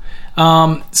about.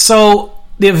 So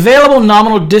the available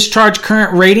nominal discharge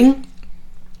current rating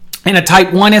in a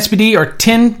type 1 SPD are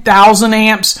 10,000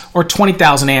 amps or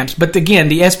 20,000 amps. But again,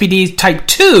 the SPD type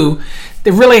 2, they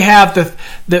really have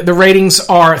the ratings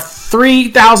are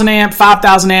 3,000 amp,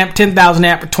 5,000 amp, 10,000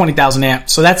 amp, or 20,000 amp.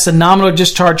 So that's the nominal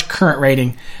discharge current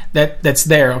rating that's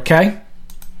there, okay?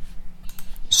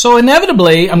 So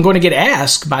inevitably, I'm going to get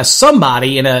asked by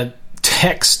somebody in a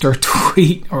text or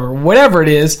tweet or whatever it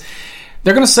is.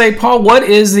 They're going to say, Paul, what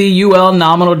is the UL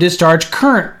nominal discharge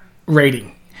current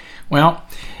rating? Well,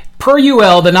 per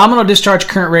UL, the nominal discharge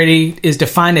current rating is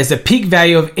defined as the peak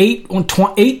value of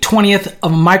 8/20th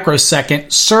of a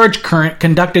microsecond surge current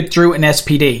conducted through an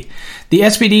SPD. The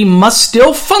SPD must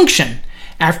still function.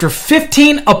 After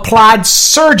 15 applied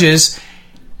surges,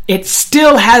 it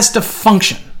still has to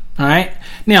function. All right.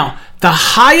 Now, the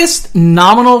highest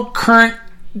nominal current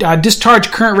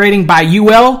discharge current rating by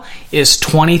UL is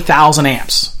 20,000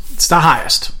 amps. It's the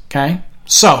highest. Okay.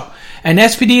 So, an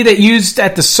SPD that used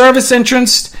at the service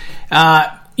entrance,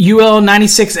 UL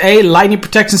 96A lightning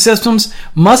protection systems,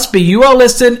 must be UL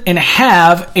listed and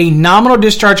have a nominal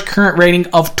discharge current rating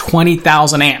of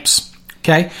 20,000 amps.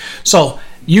 Okay, so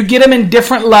you get them in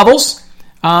different levels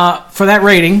for that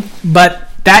rating, but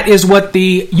that is what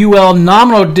the UL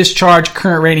nominal discharge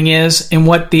current rating is and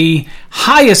what the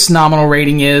highest nominal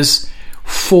rating is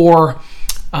for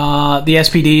the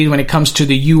SPD when it comes to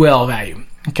the UL value.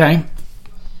 Okay.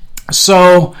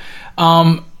 So,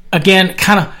 again,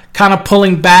 kind of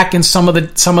pulling back in some of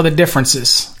the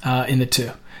differences in the two,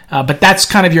 but that's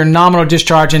kind of your nominal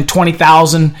discharge, and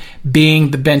 20,000 being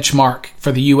the benchmark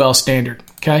for the UL standard.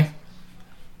 Okay,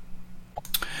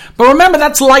 but remember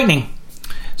that's lightning.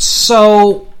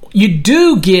 So you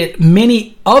do get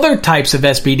many other types of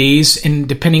SPDs, and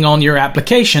depending on your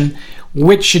application,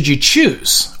 which should you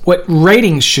choose? What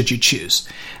ratings should you choose?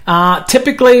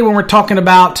 Typically, when we're talking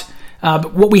about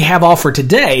what we have offered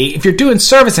today, if you're doing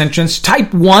service entrance,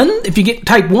 type 1, if you get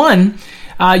type 1,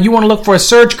 you want to look for a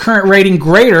surge current rating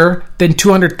greater than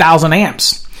 200,000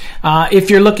 amps.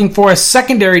 If you're looking for a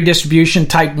secondary distribution,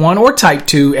 type 1 or type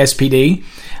 2 SPD,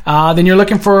 then you're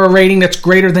looking for a rating that's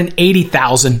greater than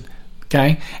 80,000.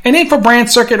 Okay, and then for branch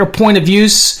circuit or point of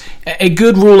use, a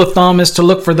good rule of thumb is to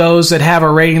look for those that have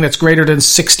a rating that's greater than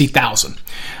 60,000.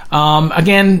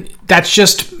 Again, that's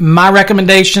just my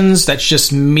recommendations. That's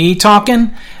just me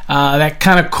talking. That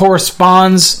kind of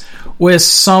corresponds with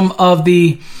some of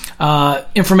the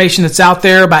information that's out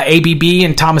there by ABB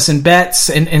and Thomas and Betts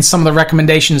and some of the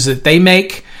recommendations that they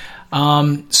make.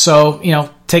 So,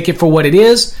 take it for what it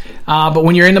is. But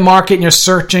when you're in the market and you're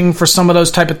searching for some of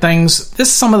those type of things, this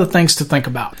is some of the things to think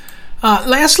about.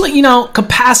 Lastly,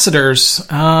 capacitors.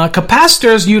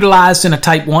 Capacitors utilized in a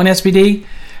type 1 SPD,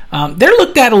 they're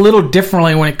looked at a little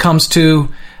differently when it comes to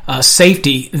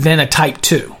safety than a type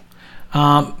 2.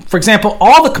 For example,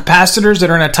 all the capacitors that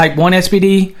are in a type 1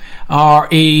 SPD are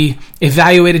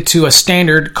evaluated to a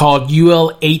standard called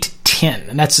UL 810,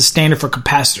 and that's the standard for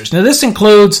capacitors. Now, this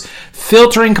includes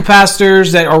filtering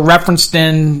capacitors that are referenced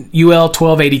in UL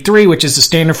 1283, which is the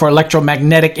standard for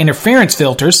electromagnetic interference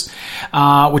filters,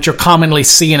 which are commonly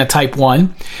seen in a type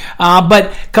 1.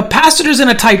 But capacitors in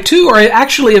a type 2 are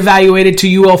actually evaluated to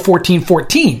UL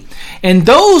 1414. And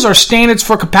those are standards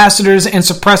for capacitors and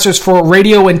suppressors for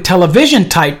radio and television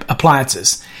type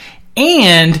appliances.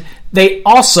 And they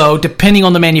also, depending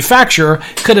on the manufacturer,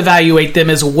 could evaluate them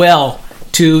as well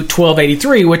to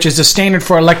 1283, which is the standard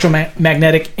for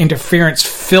electromagnetic interference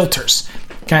filters.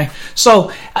 Okay,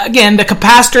 so again, the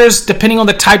capacitors, depending on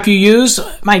the type you use,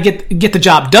 might get the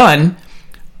job done,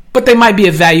 but they might be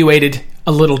evaluated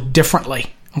a little differently.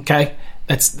 Okay,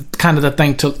 that's kind of the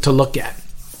thing to look at.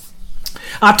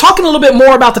 Talking a little bit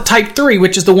more about the type 3,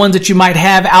 which is the ones that you might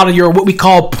have out of your what we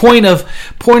call point of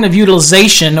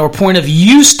utilization or point of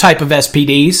use type of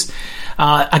SPDs.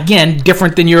 Again,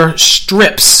 different than your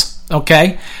strips.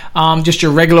 Okay, just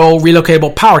your regular old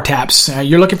relocatable power taps.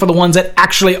 You're looking for the ones that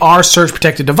actually are surge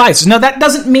protected devices. Now, that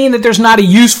doesn't mean that there's not a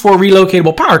use for a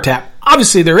relocatable power tap.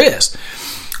 Obviously, there is.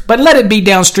 But let it be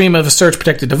downstream of a surge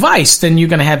protected device, then you're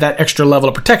going to have that extra level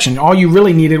of protection. All you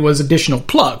really needed was additional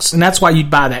plugs, and that's why you'd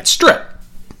buy that strip.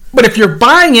 But if you're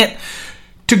buying it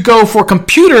to go for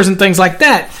computers and things like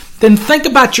that, then think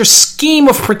about your scheme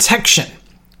of protection.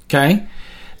 Okay?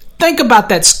 Think about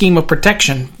that scheme of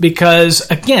protection because,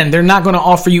 again, they're not going to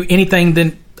offer you anything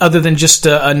other than just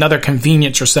another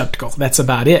convenience receptacle. That's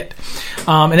about it.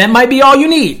 And that might be all you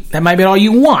need. That might be all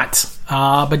you want.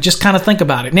 But just kind of think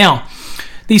about it. Now,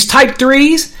 these Type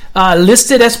 3s,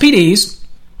 listed SPDs,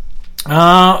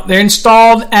 they're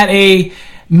installed at a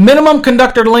minimum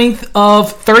conductor length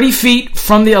of 30 feet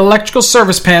from the electrical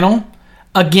service panel.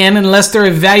 Again, unless they're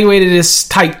evaluated as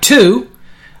Type 2.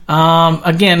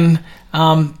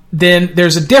 Then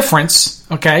there's a difference,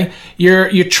 okay?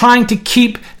 You're trying to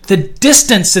keep the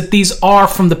distance that these are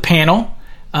from the panel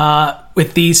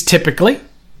with these typically.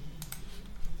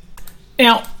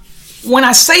 Now, when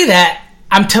I say that,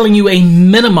 I'm telling you a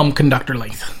minimum conductor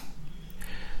length.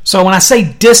 So when I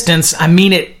say distance, I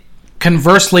mean it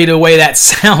conversely to the way that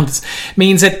sounds.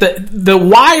 Means that the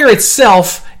wire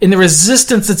itself and the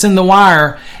resistance that's in the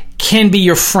wire can be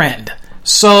your friend.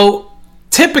 So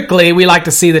typically, we like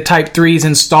to see the Type 3s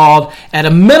installed at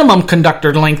a minimum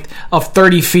conductor length of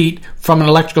 30 feet from an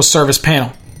electrical service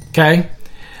panel, okay?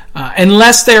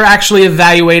 Unless they're actually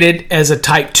evaluated as a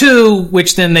Type 2,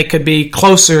 which then they could be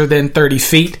closer than 30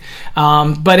 feet.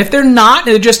 But if they're not,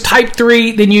 they're just Type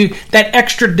 3, then that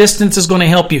extra distance is going to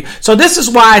help you. So this is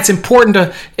why it's important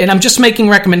to, and I'm just making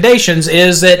recommendations,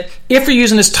 is that if you're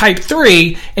using this Type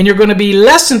 3 and you're going to be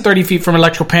less than 30 feet from an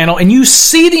electrical panel and you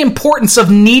see the importance of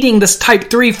needing this Type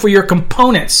 3 for your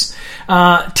components,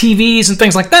 TVs and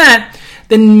things like that,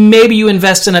 then maybe you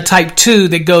invest in a Type 2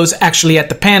 that goes actually at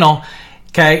the panel.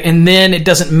 Okay, and then it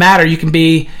doesn't matter.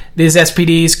 These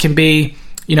SPDs can be,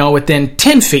 within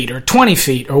 10 feet or 20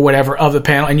 feet or whatever of the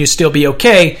panel, and you still be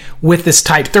okay with this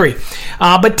Type 3.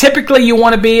 But typically you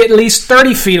want to be at least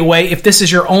 30 feet away if this is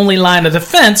your only line of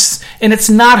defense, and it's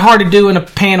not hard to do in a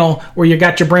panel where you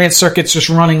got your branch circuits just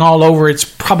running all over. It's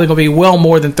probably going to be well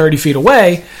more than 30 feet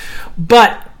away.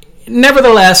 But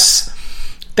nevertheless,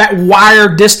 that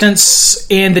wire distance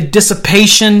and the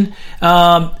dissipation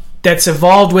that's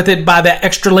involved with it by that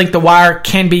extra length of wire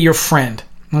can be your friend,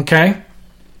 okay?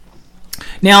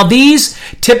 Now, these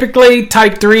typically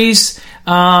Type 3s,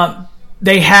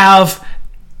 they have,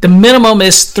 the minimum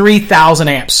is 3,000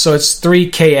 amps, so it's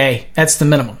 3 kA. That's the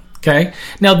minimum, okay?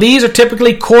 Now, these are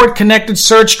typically cord-connected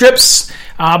surge strips,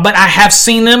 but I have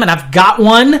seen them, and I've got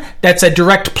one that's a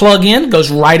direct plug-in,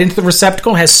 goes right into the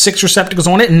receptacle, has 6 receptacles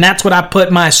on it, and that's what I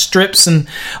put my strips and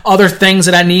other things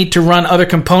that I need to run other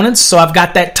components. So I've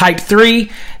got that Type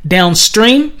 3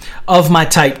 downstream of my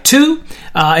Type 2,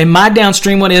 and my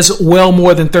downstream one is well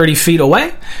more than 30 feet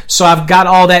away. So I've got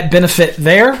all that benefit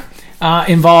there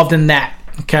involved in that,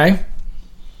 okay?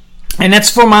 And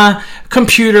that's for my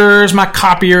computers, my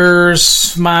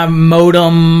copiers, my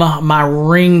modem, my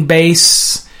ring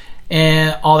base,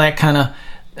 and all that kind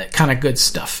of good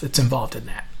stuff that's involved in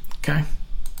that. Okay.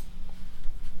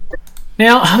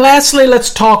 Now, lastly,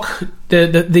 let's talk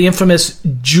the infamous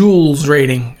joules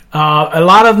rating. A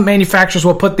lot of manufacturers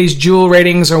will put these joule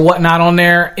ratings or whatnot on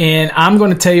there, and I'm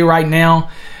going to tell you right now,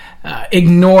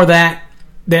 ignore that.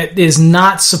 That is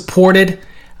not supported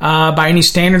by any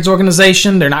standards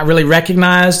organization. They're not really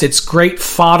recognized. It's great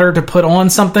fodder to put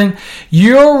on something.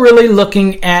 You're really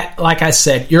looking at, like I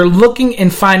said, you're looking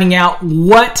and finding out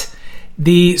what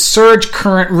the surge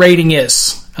current rating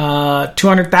is.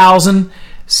 200,000,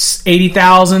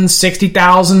 80,000,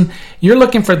 60,000. You're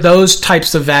looking for those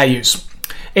types of values.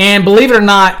 And believe it or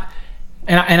not,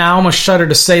 and I almost shudder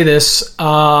to say this,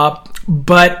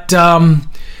 but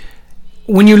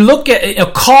when you look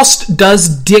at cost does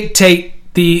dictate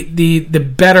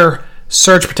the better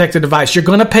surge protected device. You're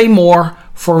going to pay more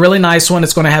for a really nice one.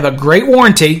 It's going to have a great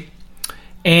warranty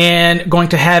and going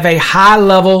to have a high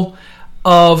level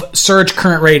of surge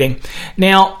current rating.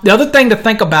 Now, the other thing to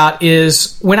think about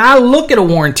is when I look at a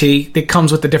warranty that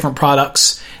comes with the different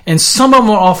products, and some of them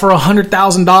will offer $100,000,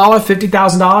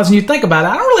 $50,000, and you think about it,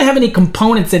 I don't really have any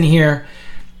components in here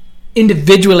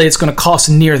individually it's going to cost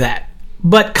near that.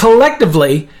 But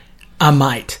collectively, I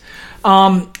might.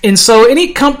 And so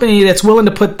any company that's willing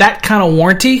to put that kind of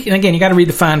warranty, and again, you got to read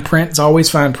the fine print, it's always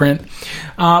fine print,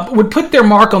 would put their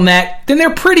mark on that, then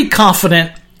they're pretty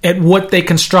confident at what they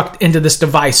construct into this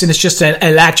device. And it's just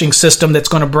a latching system that's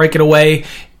going to break it away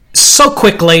so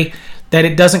quickly that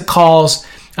it doesn't cause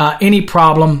any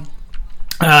problem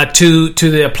to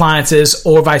the appliances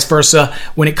or vice versa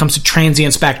when it comes to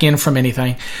transients back in from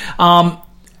anything.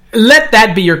 Let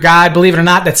that be your guide. Believe it or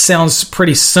not, that sounds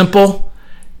pretty simple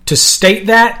to state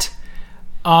that,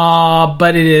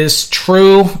 but it is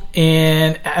true,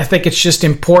 and I think it's just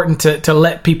important to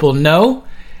let people know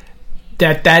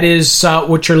that is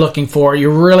what you're looking for. You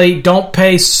really don't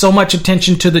pay so much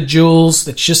attention to the joules.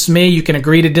 That's just me. You can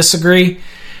agree to disagree,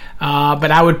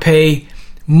 but I would pay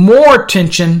more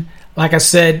attention, like I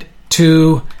said,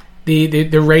 to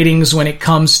the ratings when it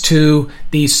comes to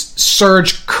the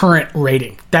surge current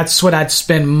rating. That's what I'd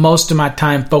spend most of my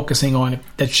time focusing on.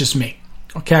 That's just me.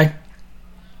 Okay?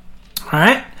 All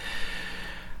right?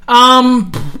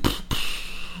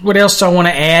 What else do I want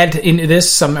to add into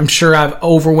this? I'm sure I've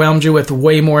overwhelmed you with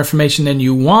way more information than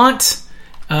you want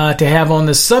to have on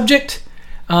this subject.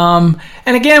 And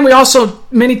again, we also,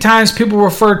 many times people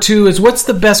refer to as what's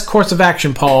the best course of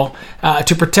action, Paul,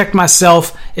 to protect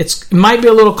myself. It might be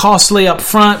a little costly up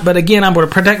front, but again, I'm going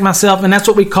to protect myself, and that's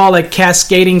what we call a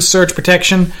cascading surge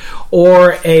protection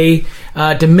or a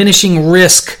diminishing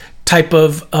risk type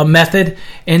of method,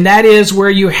 and that is where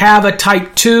you have a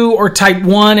type 2 or type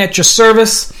 1 at your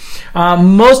service.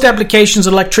 Most applications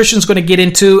an electrician's going to get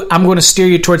into, I'm going to steer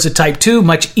you towards the type 2,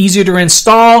 much easier to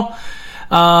install.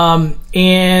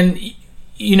 And,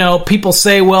 you know, people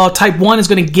say, well, type 1 is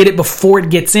going to get it before it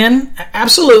gets in.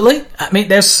 Absolutely. I mean,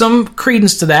 there's some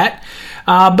credence to that.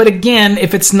 But again,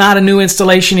 if it's not a new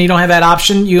installation and you don't have that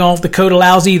option, the code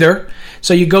allows either.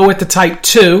 So you go with the type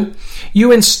 2.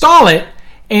 You install it,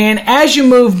 and as you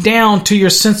move down to your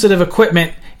sensitive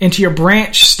equipment, into your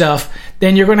branch stuff,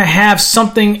 then you're going to have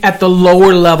something at the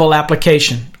lower level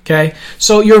application. Okay?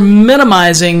 So you're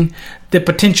minimizing the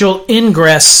potential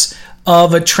ingress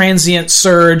of a transient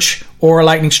surge or a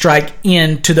lightning strike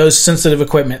into those sensitive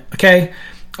equipment. Okay?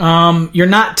 You're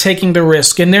not taking the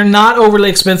risk, and they're not overly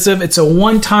expensive. It's a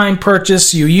one-time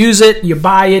purchase. You use it, you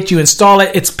buy it, you install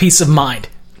it. It's peace of mind.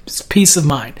 It's peace of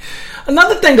mind.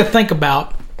 Another thing to think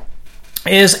about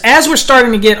is as we're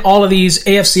starting to get all of these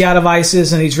AFCI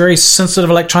devices and these very sensitive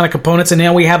electronic components, and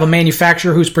now we have a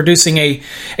manufacturer who's producing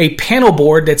a panel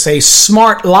board that's a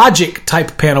smart logic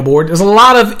type panel board. There's a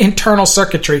lot of internal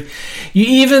circuitry. You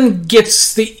even get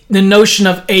the notion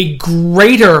of a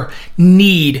greater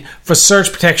need for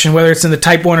surge protection, whether it's in the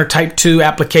type 1 or type 2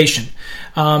 application.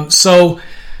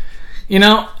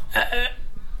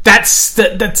 That's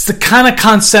the kind of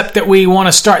concept that we want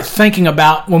to start thinking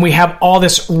about when we have all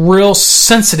this real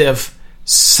sensitive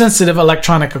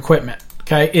electronic equipment.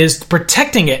 Okay, is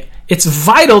protecting it. It's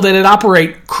vital that it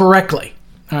operate correctly.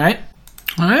 All right.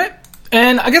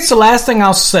 And I guess the last thing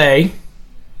I'll say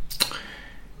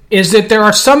is that there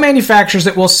are some manufacturers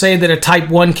that will say that a Type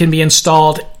 1 can be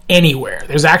installed anywhere.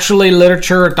 There's actually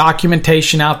literature or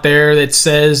documentation out there that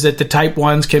says that the Type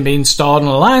 1s can be installed on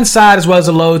the line side as well as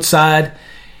the load side.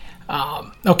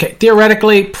 Okay,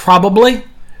 theoretically, probably,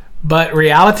 but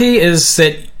reality is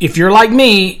that if you're like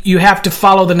me, you have to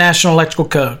follow the National Electrical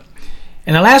Code.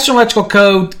 And the National Electrical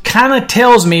Code kind of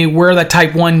tells me where the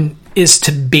Type 1 is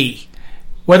to be.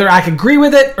 Whether I agree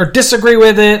with it or disagree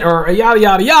with it or yada,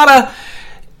 yada, yada,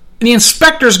 the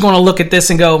inspector is going to look at this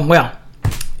and go, well,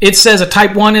 it says a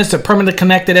Type 1 is the permanently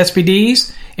connected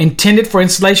SPDs intended for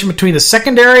installation between the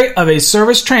secondary of a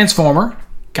service transformer,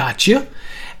 gotcha,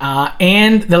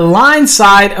 and the line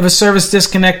side of a service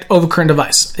disconnect overcurrent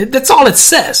device. That's all it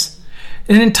says.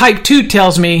 And then Type 2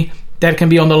 tells me that it can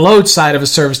be on the load side of a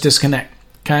service disconnect.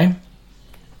 Okay?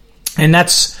 And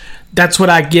that's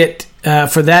what I get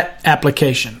for that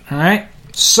application. All right?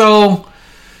 So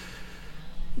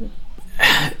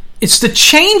it's the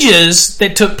changes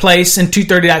that took place in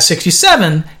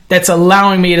 230.67 that's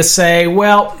allowing me to say,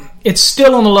 well, it's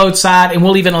still on the load side, and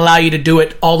we'll even allow you to do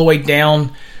it all the way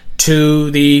down to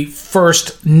the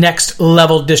first next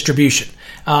level distribution.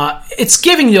 It's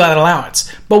giving you that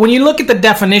allowance. But when you look at the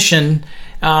definition,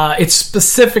 it's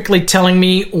specifically telling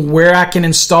me where I can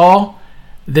install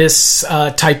this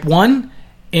Type 1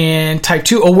 and Type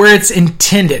 2, or where it's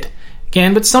intended.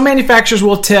 Again, but some manufacturers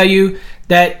will tell you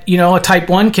that, a Type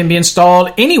 1 can be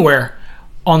installed anywhere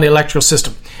on the electrical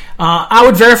system. I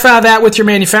would verify that with your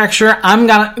manufacturer. I'm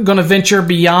not going to venture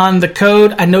beyond the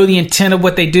code. I know the intent of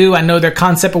what they do. I know their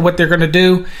concept of what they're going to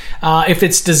do. If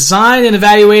it's designed and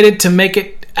evaluated to make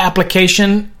it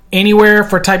application anywhere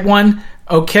for Type 1,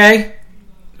 okay,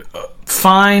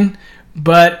 fine.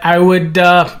 But I would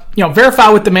verify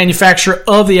with the manufacturer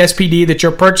of the SPD that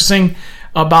you're purchasing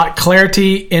about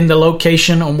clarity in the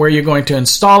location on where you're going to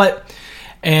install it,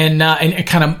 and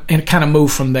kind of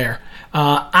move from there.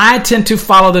 I tend to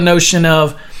follow the notion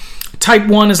of Type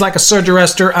 1 is like a surge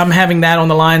arrestor. I'm having that on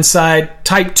the line side.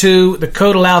 Type 2, the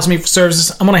code allows me for services.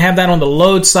 I'm going to have that on the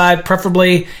load side,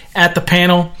 preferably at the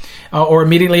panel or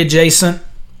immediately adjacent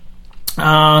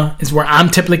is where I'm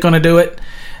typically going to do it.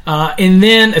 And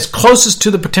then as closest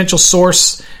to the potential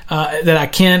source that I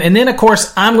can. And then, of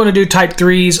course, I'm going to do Type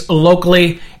 3s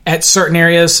locally at certain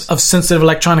areas of sensitive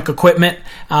electronic equipment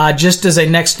just as a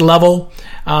next level.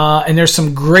 And there's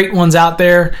some great ones out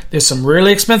there. There's some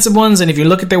really expensive ones. And if you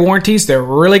look at their warranties, they're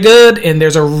really good. And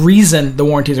there's a reason the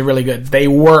warranties are really good. They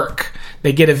work.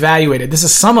 they get evaluated. This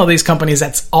is some of these companies,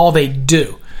 that's all they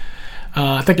do.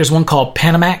 I think there's one called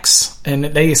Panamax, and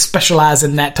they specialize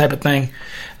in that type of thing.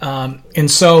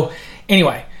 And so,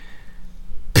 anyway,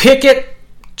 pick it,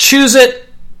 choose it,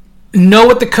 know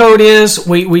what the code is.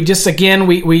 We just, again,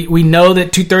 we know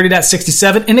that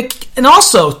 230.67. And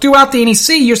also, throughout the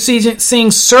NEC, you're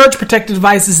seeing surge protected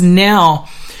devices now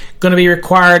going to be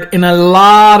required in a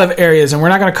lot of areas. And we're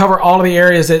not going to cover all of the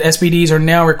areas that SPDs are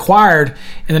now required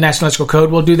in the National Electrical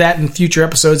Code. We'll do that in future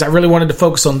episodes. I really wanted to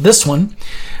focus on this one.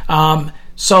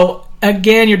 So,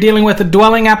 again, you're dealing with a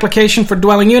dwelling application for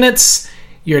dwelling units.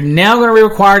 You're now going to be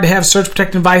required to have surge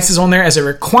protected devices on there as a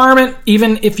requirement,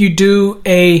 even if you do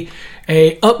a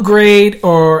upgrade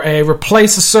or a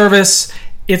replace a service.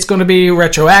 It's going to be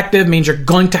retroactive, means you're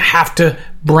going to have to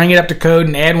bring it up to code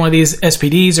and add one of these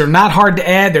SPDs. They're not hard to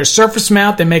add. They're surface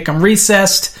mount. They make them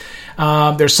recessed.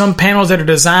 There's some panels that are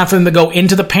designed for them to go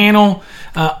into the panel.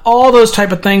 All those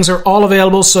type of things are all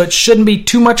available, so it shouldn't be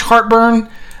too much heartburn.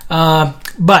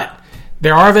 But they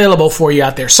are available for you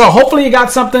out there. So hopefully you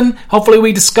got something. Hopefully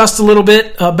we discussed a little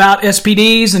bit about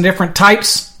SPDs and different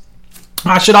types.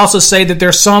 I should also say that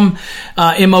there's some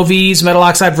MOVs, metal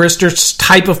oxide resistors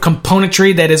type of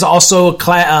componentry that is also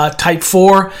a type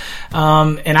 4.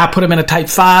 And I put them in a type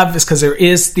 5 just because there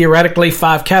is theoretically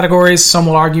 5 categories. Some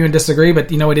will argue and disagree,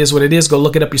 but it is what it is. Go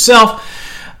look it up yourself.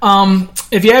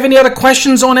 If you have any other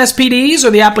questions on SPDs or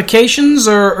the applications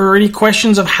or any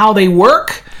questions of how they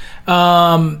work,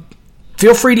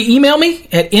 feel free to email me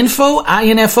at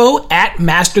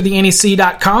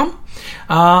info@masterthenec.com.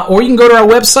 Or you can go to our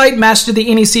website,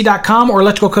 masterthenec.com or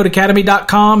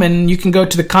electricalcodeacademy.com, and you can go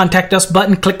to the Contact Us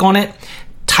button, click on it,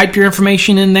 type your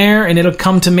information in there, and it'll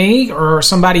come to me or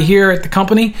somebody here at the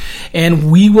company,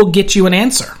 and we will get you an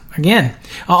answer. Again,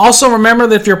 also remember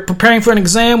that if you're preparing for an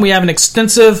exam, we have an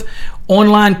extensive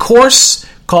online course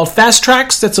called Fast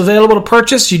Tracks that's available to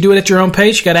purchase. You do it at your own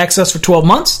pace. You got access for 12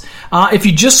 months. If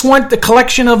you just want the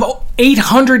collection of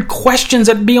 800 questions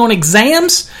that be on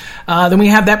exams, then we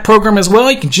have that program as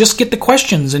well. You can just get the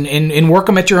questions and work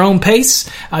them at your own pace.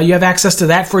 You have access to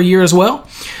that for a year as well.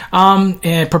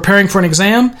 And preparing for an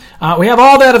exam. We have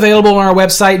all that available on our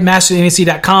website,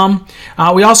 masterthenec.com.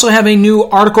 We also have a new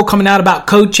article coming out about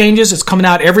code changes. It's coming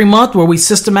out every month where we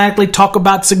systematically talk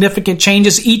about significant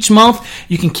changes each month.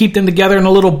 You can keep them together in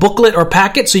a little booklet or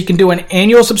packet, so you can do an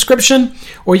annual subscription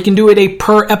or you can do it a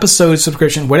per episode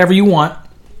subscription, whatever you want.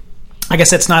 I guess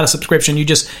that's not a subscription. You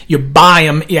buy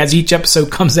them as each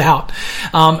episode comes out.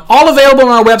 All available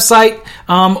on our website.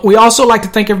 We also like to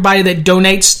thank everybody that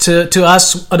donates to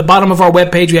us. At the bottom of our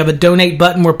webpage, we have a donate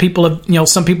button where people have,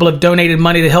 some people have donated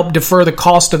money to help defer the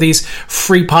cost of these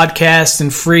free podcasts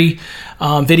and free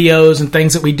videos and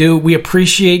things that we do. We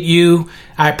appreciate you.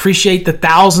 I appreciate the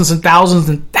thousands and thousands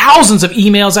and thousands of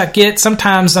emails I get.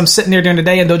 Sometimes I'm sitting there during the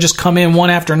day and they'll just come in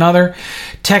one after another.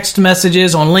 Text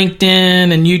messages on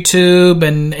LinkedIn and YouTube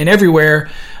and everywhere,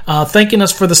 thanking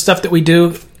us for the stuff that we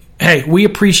do. Hey, we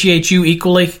appreciate you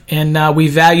equally, and we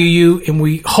value you,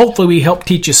 and hopefully we help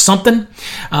teach you something.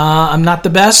 I'm not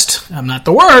the best. I'm not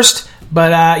the worst.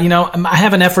 But, I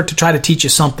have an effort to try to teach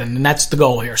you something, and that's the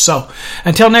goal here. So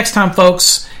until next time,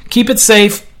 folks, keep it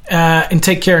safe and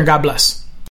take care, and God bless.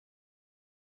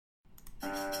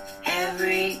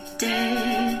 Every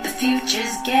day, the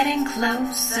future's getting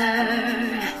closer.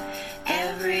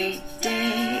 Every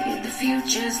day, the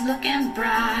future's looking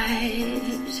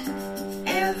bright.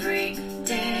 Every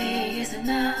day is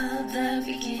another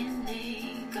beginning.